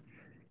 I let her.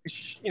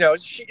 you know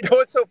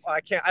what's so I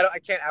can't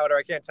out her.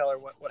 I can't tell her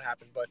what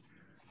happened, but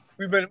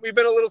we've been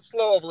a little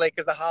slow of late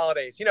because the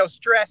holidays. You know,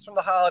 stress from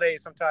the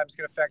holidays sometimes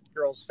can affect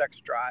girls' sex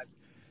drive.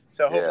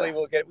 So hopefully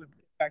we'll get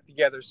back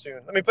together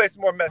soon. Let me play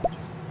some more messages.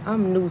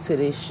 I'm new to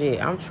this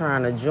shit. I'm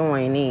trying to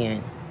join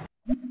in.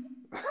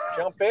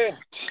 Jump in.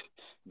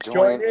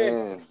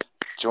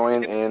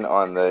 Join in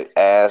on the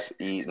ass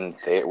eating.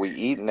 We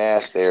eating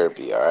ass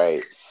therapy. All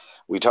right.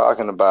 We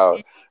talking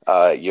about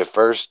your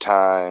first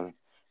time.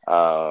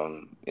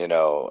 You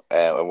know,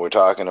 and we're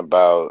talking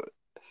about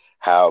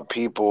how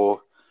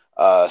people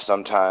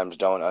sometimes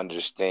don't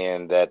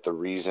understand that the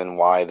reason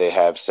why they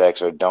have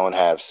sex or don't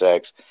have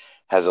sex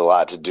has a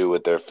lot to do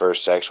with their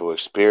first sexual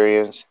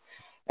experience.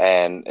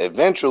 And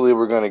eventually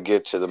we're going to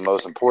get to the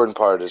most important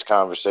part of this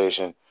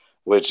conversation,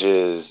 which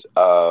is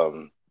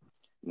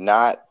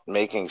not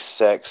making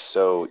sex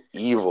so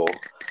evil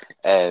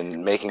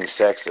and making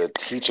sex a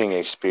teaching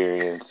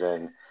experience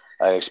and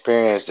an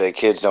experience that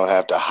kids don't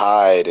have to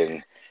hide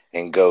and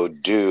go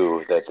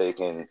do, that they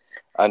can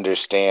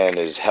understand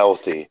is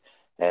healthy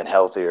and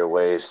healthier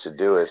ways to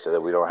do it, so that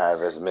we don't have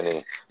as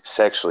many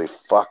sexually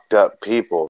fucked up people